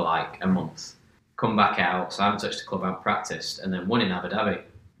club for like a month. Come back out, so I haven't touched a club, I haven't practiced, and then won in Abu Dhabi.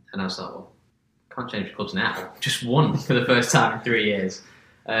 And I was like, well, can't change clubs now. Just won for the first time in 3 years.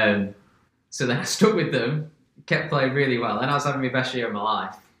 So then I stuck with them, kept playing really well, and I was having my best year of my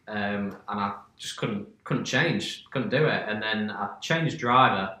life. And I just couldn't change, couldn't do it. And then I changed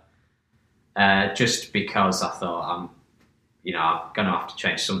driver just because I thought I'm going to have to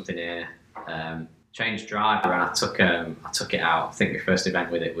change something here. Changed driver and I took it out. I think my first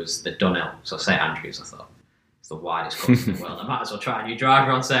event with it was the Dunhill, so St Andrews. I thought it's the widest course in the world. I might as well try a new driver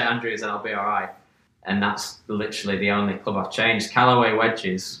on St Andrews and I'll be all right. and that's literally the only club I've changed. Callaway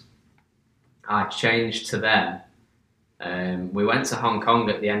wedges, I changed to them. We went to Hong Kong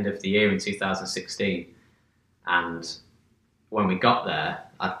at the end of the year in 2016, and when we got there,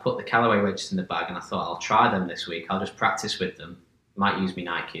 I'd put the Callaway wedges in the bag, and I thought, I'll try them this week. I'll just practice with them. Might use me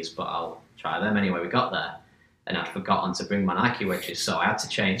Nikes, but I'll try them anyway. We got there, and I'd forgotten to bring my Nike wedges, so I had to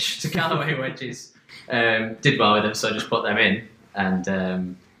change to Callaway wedges. Did well with them, so I just put them in, and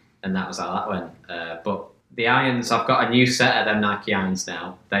that was how that went. But the irons, I've got a new set of them Nike irons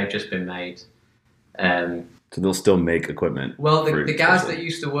now. They've just been made. So they'll still make equipment. Well, the guys that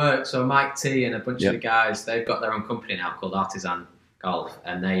used to work, so Mike T and a bunch of the guys, they've got their own company now called Artisan Golf,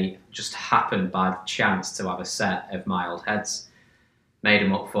 and they just happened by chance to have a set of my old heads, made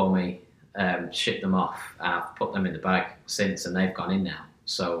them up for me, shipped them off, and I've put them in the bag since, and they've gone in now.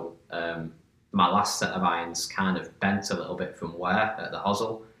 So my last set of irons kind of bent a little bit from wear at the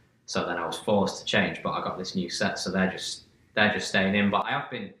hosel, so then I was forced to change. But I got this new set, so they're just staying in. But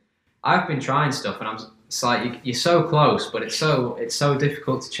I've been trying stuff, and it's like you're so close, but it's so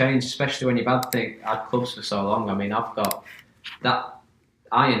difficult to change, especially when you've had clubs for so long. I mean, I've got that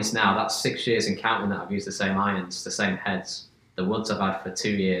irons now. That's 6 years and counting that I've used the same irons, the same heads. The woods I've had for 2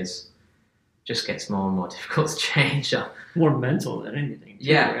 years just gets more and more difficult to change. More mental than anything. Too,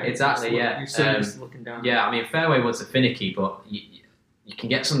 yeah, right? exactly. You're so used to looking down. Yeah, I mean, fairway woods are finicky, but you can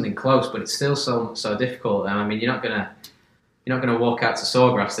get something close, but it's still so difficult. And I mean, you're not gonna walk out to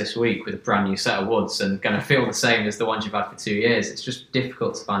Sawgrass this week with a brand new set of woods and gonna feel the same as the ones you've had for 2 years. It's just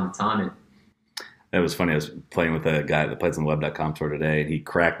difficult to find the timing. It was funny. I was playing with a guy that plays on the web.com tour today, and he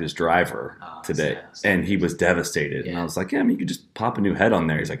cracked his driver today, and he was devastated. Yeah. And I was like, yeah, I mean, you could just pop a new head on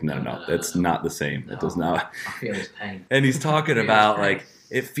there. He's like, no, that's not the same. No, it does not. I feel his pain. And he's talking about, like,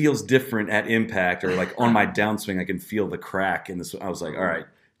 it feels different at impact, or like on my downswing, I can feel the crack in this. I was like, all right,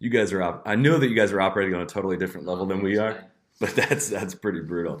 you guys are up. I know that you guys are operating on a totally different level than we are, but that's pretty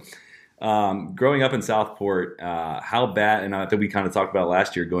brutal. Growing up in Southport, how bad, and I think we kind of talked about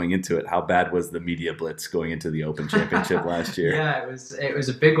last year going into it, how bad was the media blitz going into the Open Championship last year? Yeah, it was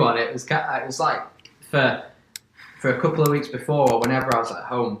a big one. It was like for a couple of weeks before, whenever I was at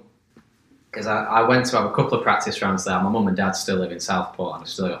home, because I went to have a couple of practice rounds there. My mum and dad still live in Southport, and I've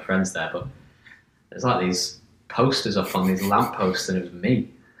still got friends there, but there's like these posters up on these lampposts, and it was me.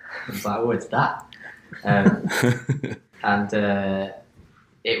 I was like, oh, it's that.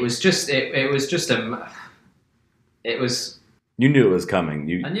 It was just You knew it was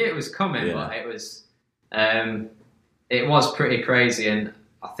coming. I knew it was coming, but it was pretty crazy, and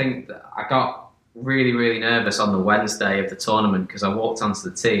I think that I got really, really nervous on the Wednesday of the tournament because I walked onto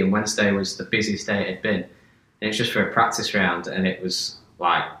the tee, and Wednesday was the busiest day it had been, and it's just for a practice round, and it was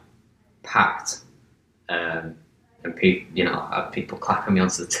like packed, and people, I had people clapping me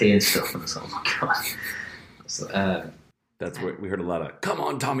onto the tee and stuff, and I was like, oh my god. That's what we heard a lot of. Come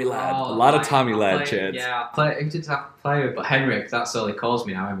on, Tommy Ladd. A lot of Tommy Ladd chants. Yeah, who did I play with? But Henrik, that's all he calls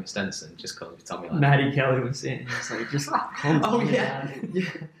me now. Henrik Stenson just calls me Tommy Ladd. Maddie Kelly was in. He was like, just oh yeah,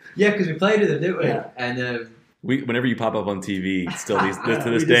 because we played with him, didn't we? Yeah. And whenever you pop up on TV, still to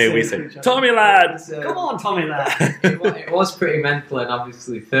this day, we say Tommy Ladd. Come on, Tommy Ladd. It was pretty mental, and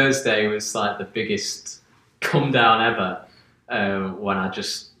obviously Thursday was like the biggest come down ever when I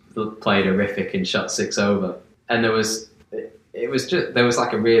just played horrific and shot 6 over, and there was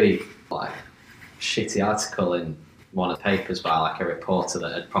like a really like shitty article in one of the papers by like a reporter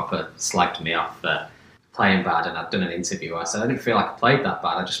that had proper slagged me off for playing bad, and I'd done an interview where I said I didn't feel like I played that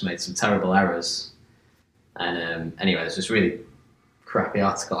bad, I just made some terrible errors. And anyway, there's this really crappy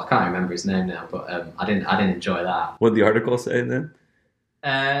article. I can't remember his name now, but I didn't enjoy that. What did the article say then?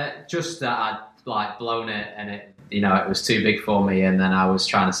 Just that I'd like blown it, and it was too big for me, and then I was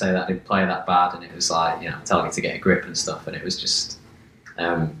trying to say that I didn't play that bad, and it was like, telling me to get a grip and stuff, and it was just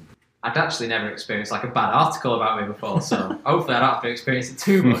I'd actually never experienced like a bad article about me before, so hopefully I don't have to experience it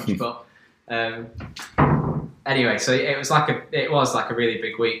too much. But anyway, so it was like a really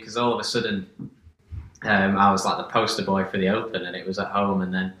big week, because all of a sudden I was like the poster boy for the Open, and it was at home,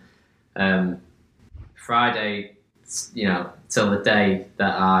 and then Friday, till the day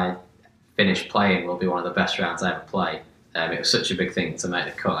that I finished playing will be one of the best rounds I ever play. It was such a big thing to make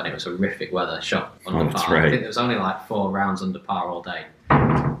the cut, and it was horrific weather, shot under par. Right. I think there was only like 4 rounds under par all day.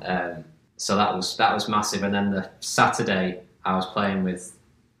 So that was massive. And then the Saturday I was playing with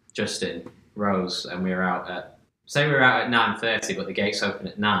Justin Rose, and we were out at 9:30, but the gates open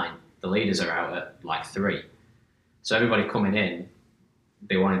at 9. The leaders are out at like 3. So everybody coming in,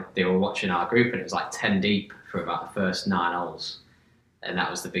 they were watching our group, and it was like 10 deep for about the first 9 holes. And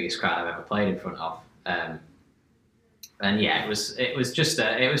that was the biggest crowd I've ever played in front of. And yeah, it was just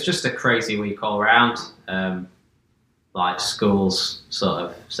a crazy week all around. Like schools sort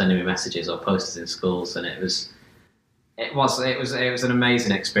of sending me messages or posters in schools, and it was an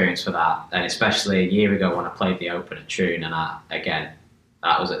amazing experience for that. And especially a year ago when I played the Open at Troon, and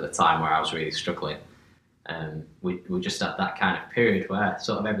that was at the time where I was really struggling. We just had that kind of period where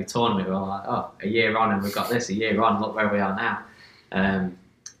sort of every tournament we were like, oh, a year on and we've got this, a year on, look where we are now. And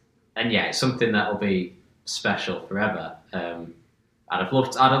yeah, it's something that will be special forever. I'd have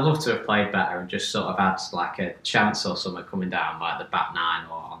loved to have played better and just sort of had like a chance or something coming down like the back nine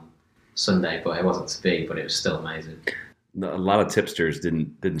or on Sunday, but it wasn't to be. But it was still amazing. A lot of tipsters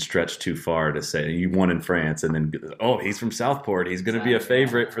didn't stretch too far to say you won in France, and then he's from Southport, he's going to be a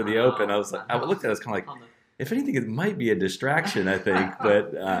favorite for the Open. I was like, I looked at it as kind of like, if anything, it might be a distraction, I think.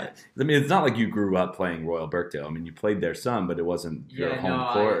 But I mean, it's not like you grew up playing Royal Birkdale. I mean, you played there some, but it wasn't your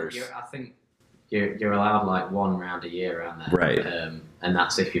home course. I think you're allowed like one round a year around there, right? And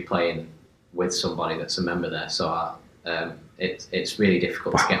that's if you're playing with somebody that's a member there. So it's really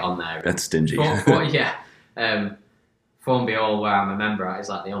difficult to get on there. That's stingy. Formby Hall, where I'm a member at, is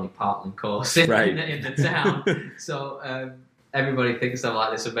like the only Parkland course in the town. So everybody thinks I'm like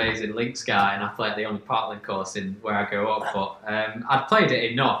this amazing links guy, and I play at the only Parkland course in where I grew up. But I'd played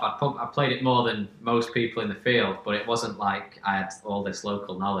it enough. I played it more than most people in the field, but it wasn't like I had all this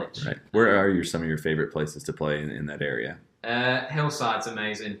local knowledge. Right. Where are some of your favorite places to play in that area? Hillside's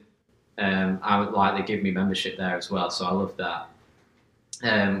amazing. I would like they give me membership there as well, so I love that.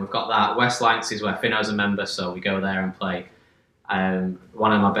 We've got that. West Lancs is where Finno's a member, so we go there and play.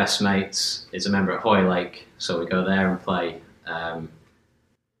 One of my best mates is a member at Hoylake, so we go there and play.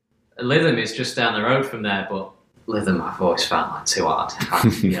 Lytham is just down the road from there, but Lytham I've always found like too hard.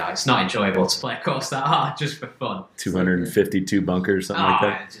 It's not enjoyable to play a course that hard just for fun. 252 bunkers, something like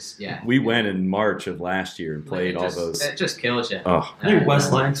that. We went in March of last year and played all those. It just kills you. Oh, I think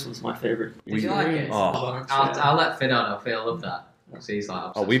West Lancs was my favorite. Did you like it? I'll let Finno know if he'll love that. So he's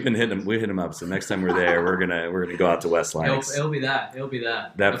like, we've been hitting him. We hit him up. So next time we're there, we're gonna go out to West Lancs. He'll be there.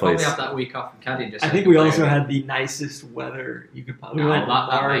 That place. Probably have that week off from caddying. I think we also had the nicest weather you could probably.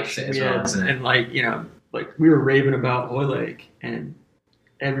 That makes it as well, doesn't it? And like we were raving about Hoylake, and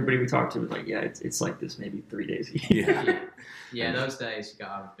everybody we talked to was like, yeah, it's like this maybe 3 days a year. Yeah, those days you got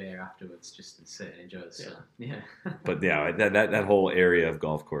to have a beer afterwards just to sit and enjoy the sun. Yeah. But yeah, that whole area of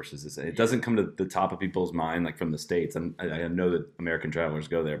golf courses, it doesn't come to the top of people's mind like from the States. I know that American travelers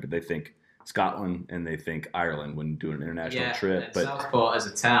go there, but they think Scotland and they think Ireland when doing an international trip. But Southport as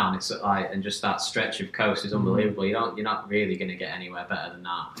a town, it's like, and just that stretch of coast is unbelievable. You're not really going to get anywhere better than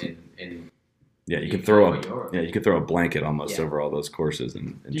that in you could throw a blanket almost over all those courses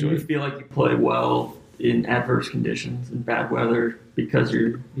and enjoy. Do you feel like you play well in adverse conditions and bad weather because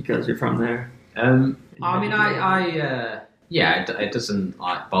you're from there? It doesn't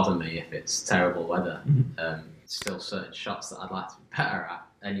like bother me if it's terrible weather. Still certain shots that I'd like to be better at,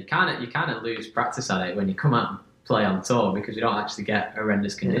 and you kind of lose practice at it when you come out and play on tour because you don't actually get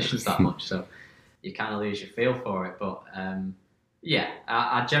horrendous conditions that much. So you kind of lose your feel for it. But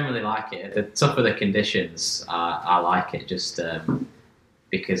I generally like it. The tougher the conditions, I like it just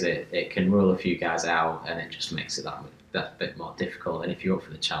because it can rule a few guys out, and it just makes it that bit more difficult. And if you're up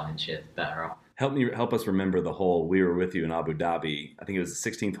for the challenge, you're better off. Help us remember the hole. We were with you in Abu Dhabi. I think it was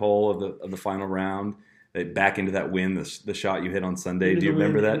the 16th hole of the final round. Back into that win, the shot you hit on Sunday. Do you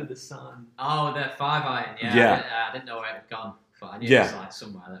remember that? The sun. Oh, the 5-iron. Yeah. I didn't know where it had gone. But I knew it was like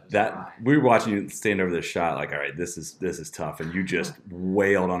somewhere that was right. We were watching you stand over the shot, like, all right, this is tough, and you just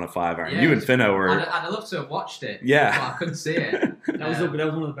wailed on a 5-iron. Yeah, you and Finno were. I'd love to have watched it. Yeah, but I couldn't see it. That was one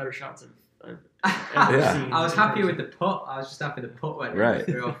of the better shots I've ever seen. I was happy with the putt. I was just happy the putt went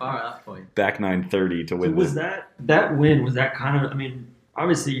real far at that point. Back 930 to win. So was that win? Was that kind of? I mean,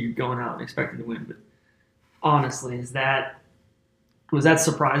 obviously you're going out and expecting to win, but honestly, was that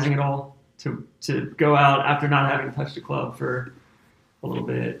surprising at all to go out after not having touched a club for a little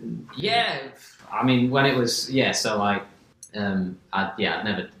bit? Yeah, I mean, when it was, so like, I'd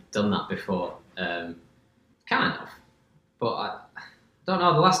never done that before, kind of, but I don't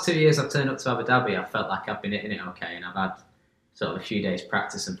know, the last 2 years I've turned up to Abu Dhabi, I felt like I've been hitting it okay, and I've had sort of a few days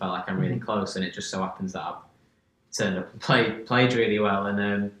practice and felt like I'm really close, and it just so happens that I've turned up and played really well,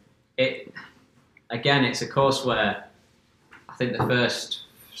 and it's a course where I think my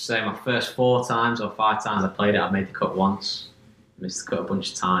first 4 times or 5 times I played it, I've made the cut once, missed the cut a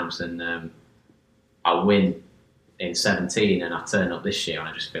bunch of times, and I win in 17, and I turn up this year and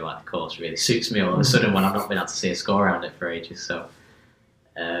I just feel like the course really suits me all of a sudden when I've not been able to see a score around it for ages. So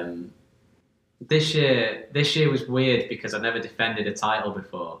this year was weird because I never defended a title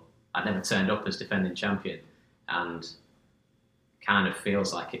before. I never turned up as defending champion, and kind of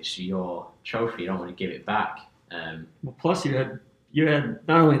feels like it's your trophy. You don't want to give it back. Well, plus you had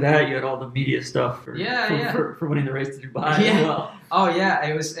not only that, you had all the media stuff for winning the race to Dubai as well. Oh yeah,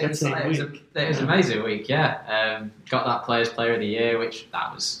 it was an amazing week. Yeah, got that Players Player of the Year, which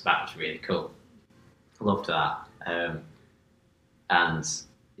that was really cool. Loved that. And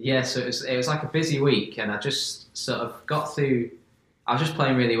yeah, so it was like a busy week, and I just sort of got through. I was just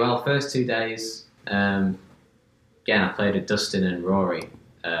playing really well first 2 days. Again, I played with Dustin and Rory.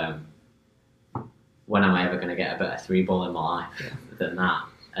 When am I ever going to get a better 3-ball in my life than that?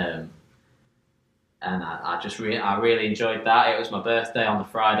 And I really enjoyed that. It was my birthday on the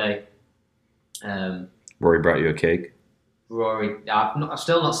Friday. Rory brought you a cake? Rory, I've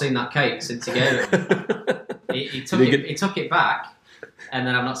still not seen that cake since he gave it me. He took it back, and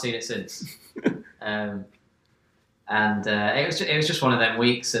then I've not seen it since. And it was just one of them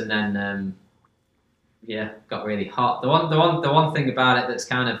weeks, and then got really hot. The one thing about it that's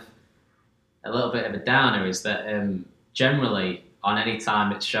kind of a little bit of a downer is that generally on any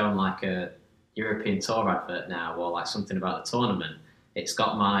time it's shown like a European Tour advert now, or like something about the tournament, it's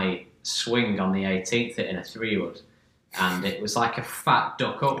got my swing on the 18th hitting a 3-wood, and it was like a fat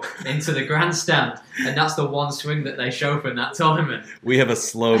duck up into the grandstand, and that's the one swing that they show from that tournament. We have a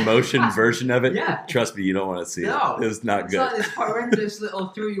slow motion version of it. Yeah. Trust me, you don't want to see it. It was not good. It's like this horrendous little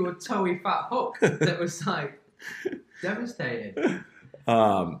 3-wood toey fat hook that was like devastating.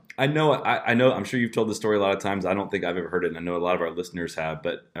 I know. I'm sure you've told the story a lot of times. I don't think I've ever heard it, and I know a lot of our listeners have,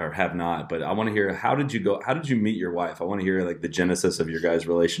 or have not. But I want to hear, how did you meet your wife? I want to hear like the genesis of your guys'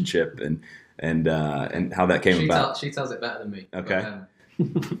 relationship and how that came about. She tells it better than me. Okay.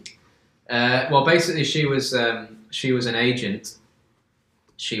 But, well, basically, she was an agent.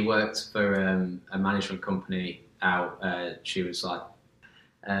 She worked for a management company out. She was like.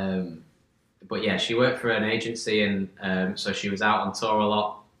 But yeah, she worked for an agency, and so she was out on tour a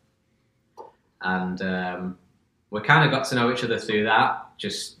lot. And we kind of got to know each other through that.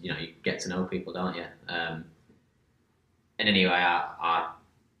 Just, you get to know people, don't you? And anyway, I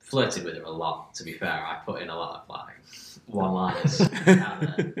flirted with her a lot, to be fair. I put in a lot of like one-liners,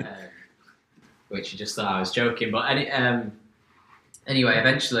 which she just thought I was joking. But anyway,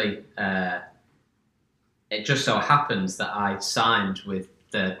 eventually, it just so happens that I signed with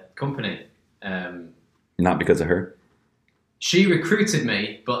the company. Not because of her? She recruited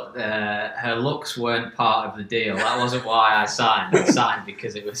me, but her looks weren't part of the deal. That wasn't why I signed. I signed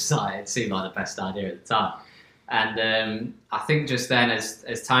because it seemed like the best idea at the time. And I think just then,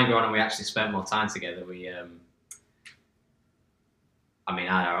 as time went on and we actually spent more time together,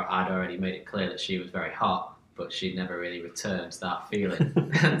 I'd already made it clear that she was very hot, but she'd never really returned that feeling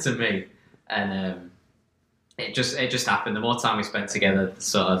to me. And it just happened. The more time we spent together,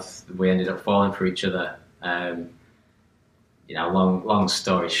 we ended up falling for each other. Long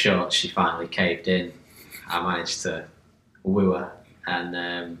story short, she finally caved in. I managed to woo her,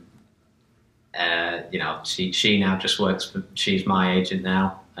 and she now just works she's my agent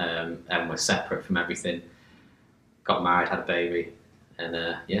now, and we're separate from everything. Got married, had a baby, and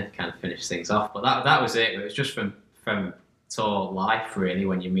kind of finished things off. But that was it. It was just from tour life, really,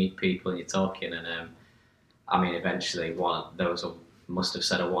 when you meet people and you're talking, and eventually those must have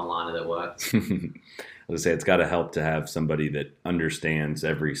said a one-liner that worked. I was going to say, it's got to help to have somebody that understands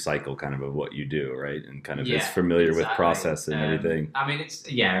every cycle kind of what you do, right? And kind of is familiar with process and everything.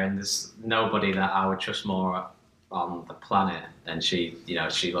 And there's nobody that I would trust more on the planet than she.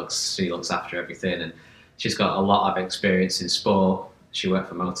 She looks after everything, and she's got a lot of experience in sport. She worked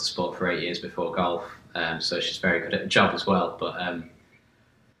for motorsport for 8 years before golf, so she's very good at the job as well. But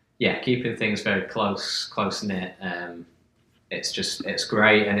keeping things very close knit. It's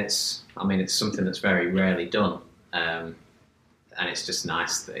great, and it's something that's very rarely done, and it's just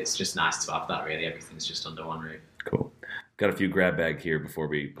nice. It's just nice to have that. Really, everything's just under one roof. Cool. Got a few grab bag here before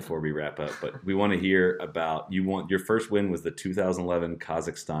we wrap up, but we want to hear about your first win was the 2011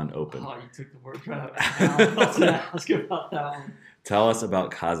 Kazakhstan Open. Oh, you took the words right out of my mouth. Let's go about that one. Tell us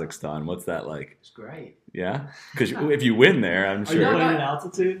about Kazakhstan. What's that like? It's great. Yeah, because if you win there, I'm sure. Are you playing at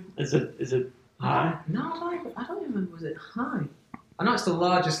altitude? Is it high? No, I don't even remember. Was it high? I know it's the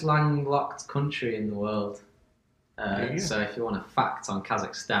largest landlocked country in the world. So if you want a fact on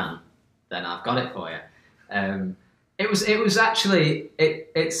Kazakhstan, then I've got it for you. It was actually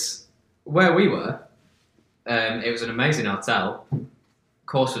it's where we were. It was an amazing hotel.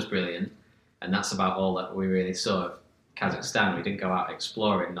 Course was brilliant, and that's about all that we really saw of Kazakhstan. We didn't go out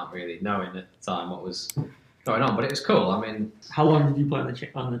exploring, not really knowing at the time what was going on, but it was cool. How long did you play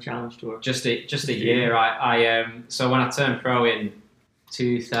on the Challenge Tour? Just a year. So when I turned pro in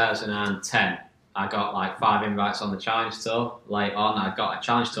 2010, I got like 5 invites on the Challenge Tour. Late on, I got a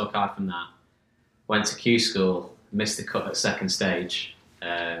Challenge Tour card from that. Went to Q School, missed the cut at second stage,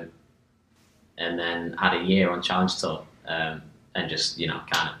 and then had a year on Challenge Tour. And just,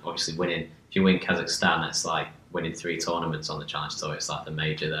 kind of obviously winning. If you win Kazakhstan, it's like winning 3 tournaments on the Challenge Tour. It's like the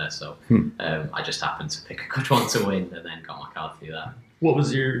major there. So I just happened to pick a good one to win, and then got my card through that. What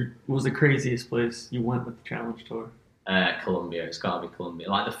was the craziest place you went with the Challenge Tour? Colombia. It's got to be Colombia.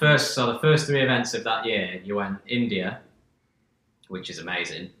 Like the first 3 events of that year, you went India, which is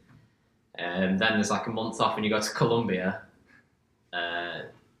amazing. Then there's like a month off and you go to Colombia.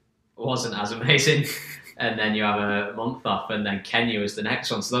 Wasn't as amazing. And then you have a month off, and then Kenya was the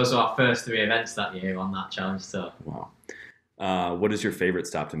next one. So those are our first 3 events that year on that Challenge Tour. Wow. What is your favorite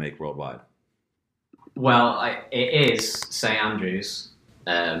stop to make worldwide? Well, it is St Andrews.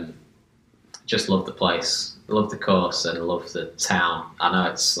 Just love the place, love the course, and love the town. I know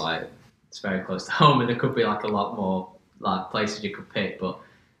it's very close to home, and there could be like a lot more like places you could pick, but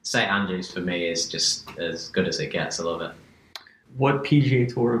St Andrews for me is just as good as it gets. I love it. What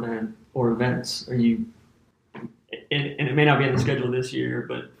PGA Tour event or events are you? And it may not be on the schedule this year,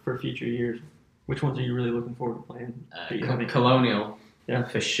 but for future years, which ones are you really looking forward to playing? Colonial. Yeah,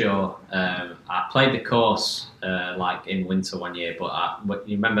 for sure. I played the course like in winter one year, but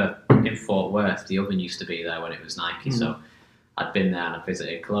you remember in Fort Worth, the Oven used to be there when it was Nike, so I'd been there and I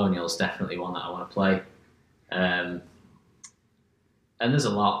visited. Colonial's definitely one that I want to play. And there's a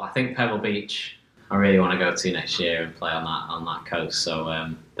lot. I think Pebble Beach, I really want to go to next year and play on that coast. So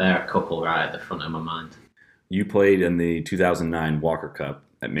there are a couple right at the front of my mind. You played in the 2009 Walker Cup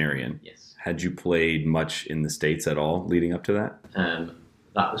at Marion. Yes. Had you played much in the States at all leading up to that?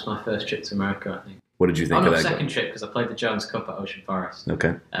 That was my first trip to America, I think. What did you think of that? Second trip, because I played the Jones Cup at Ocean Forest.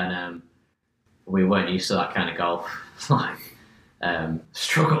 Okay. And we weren't used to that kind of golf.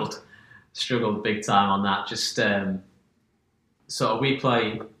 Struggled big time on that. Just so we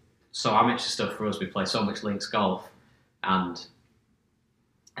play so amateur stuff for us. We play so much links golf, and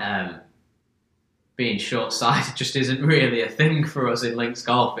being short-sighted just isn't really a thing for us in links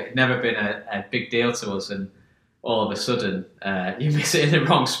golf. It had never been a big deal to us, and all of a sudden you miss it in the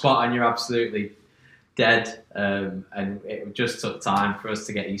wrong spot and you're absolutely dead. And it just took time for us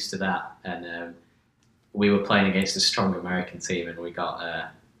to get used to that. And we were playing against a strong American team, and we got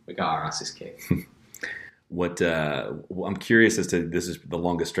our asses kicked. I'm curious as to, this is the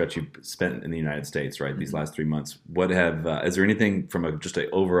longest stretch you've spent in the United States, right? These last 3 months. Is there anything from just an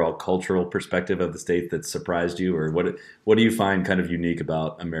overall cultural perspective of the state that surprised you, or what do you find kind of unique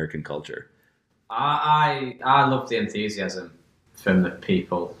about American culture? I love the enthusiasm from the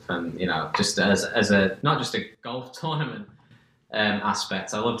people, from just as a not just a golf tournament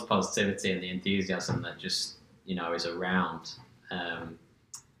aspect. I love the positivity and the enthusiasm that just is around.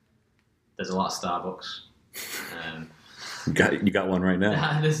 There's a lot of Starbucks. You got one right now.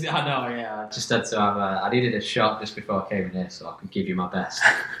 I know, yeah. I just had to have I needed a shot just before I came in here, so I could give you my best.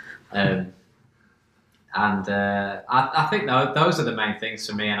 I think those are the main things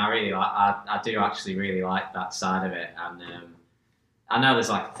for me, and I do actually really like that side of it. And I know there's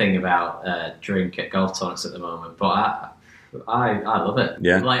like a thing about drink at golf tournaments at the moment, but I love it.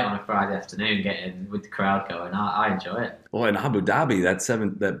 Yeah. Late on a Friday afternoon, getting with the crowd going, I enjoy it. Well, in Abu Dhabi, that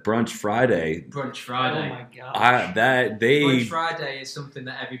brunch Friday. Brunch Friday. Oh my god. Brunch Friday is something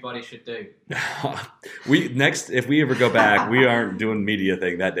that everybody should do. If we ever go back, we aren't doing media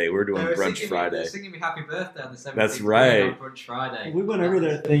thing that day. We're doing brunch Friday. They're singing me happy birthday on the 17th. That's right. On Brunch Friday. We went over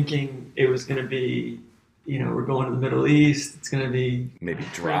there thinking it was going to be, we're going to the Middle East. It's going to be maybe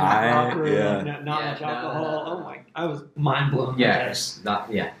dry. Not much alcohol. Oh my! I was mind blown.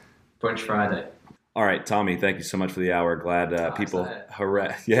 Brunch Friday. All right, Tommy. Thank you so much for the hour. Glad people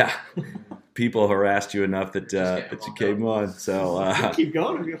people harassed you enough that you came on. So keep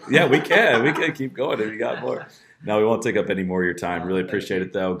going. Yeah, we can. We can keep going if you got more. No, we won't take up any more of your time. Really appreciate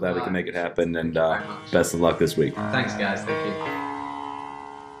it, though. Glad we can make it happen. And best of luck this week. Thanks, guys. Thank you.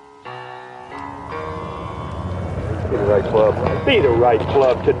 Be the right club. Be the right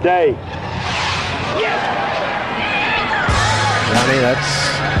club today. Johnny,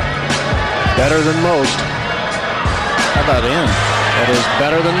 that's better than most. How about in? That is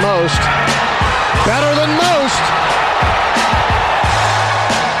better than most. Better than most!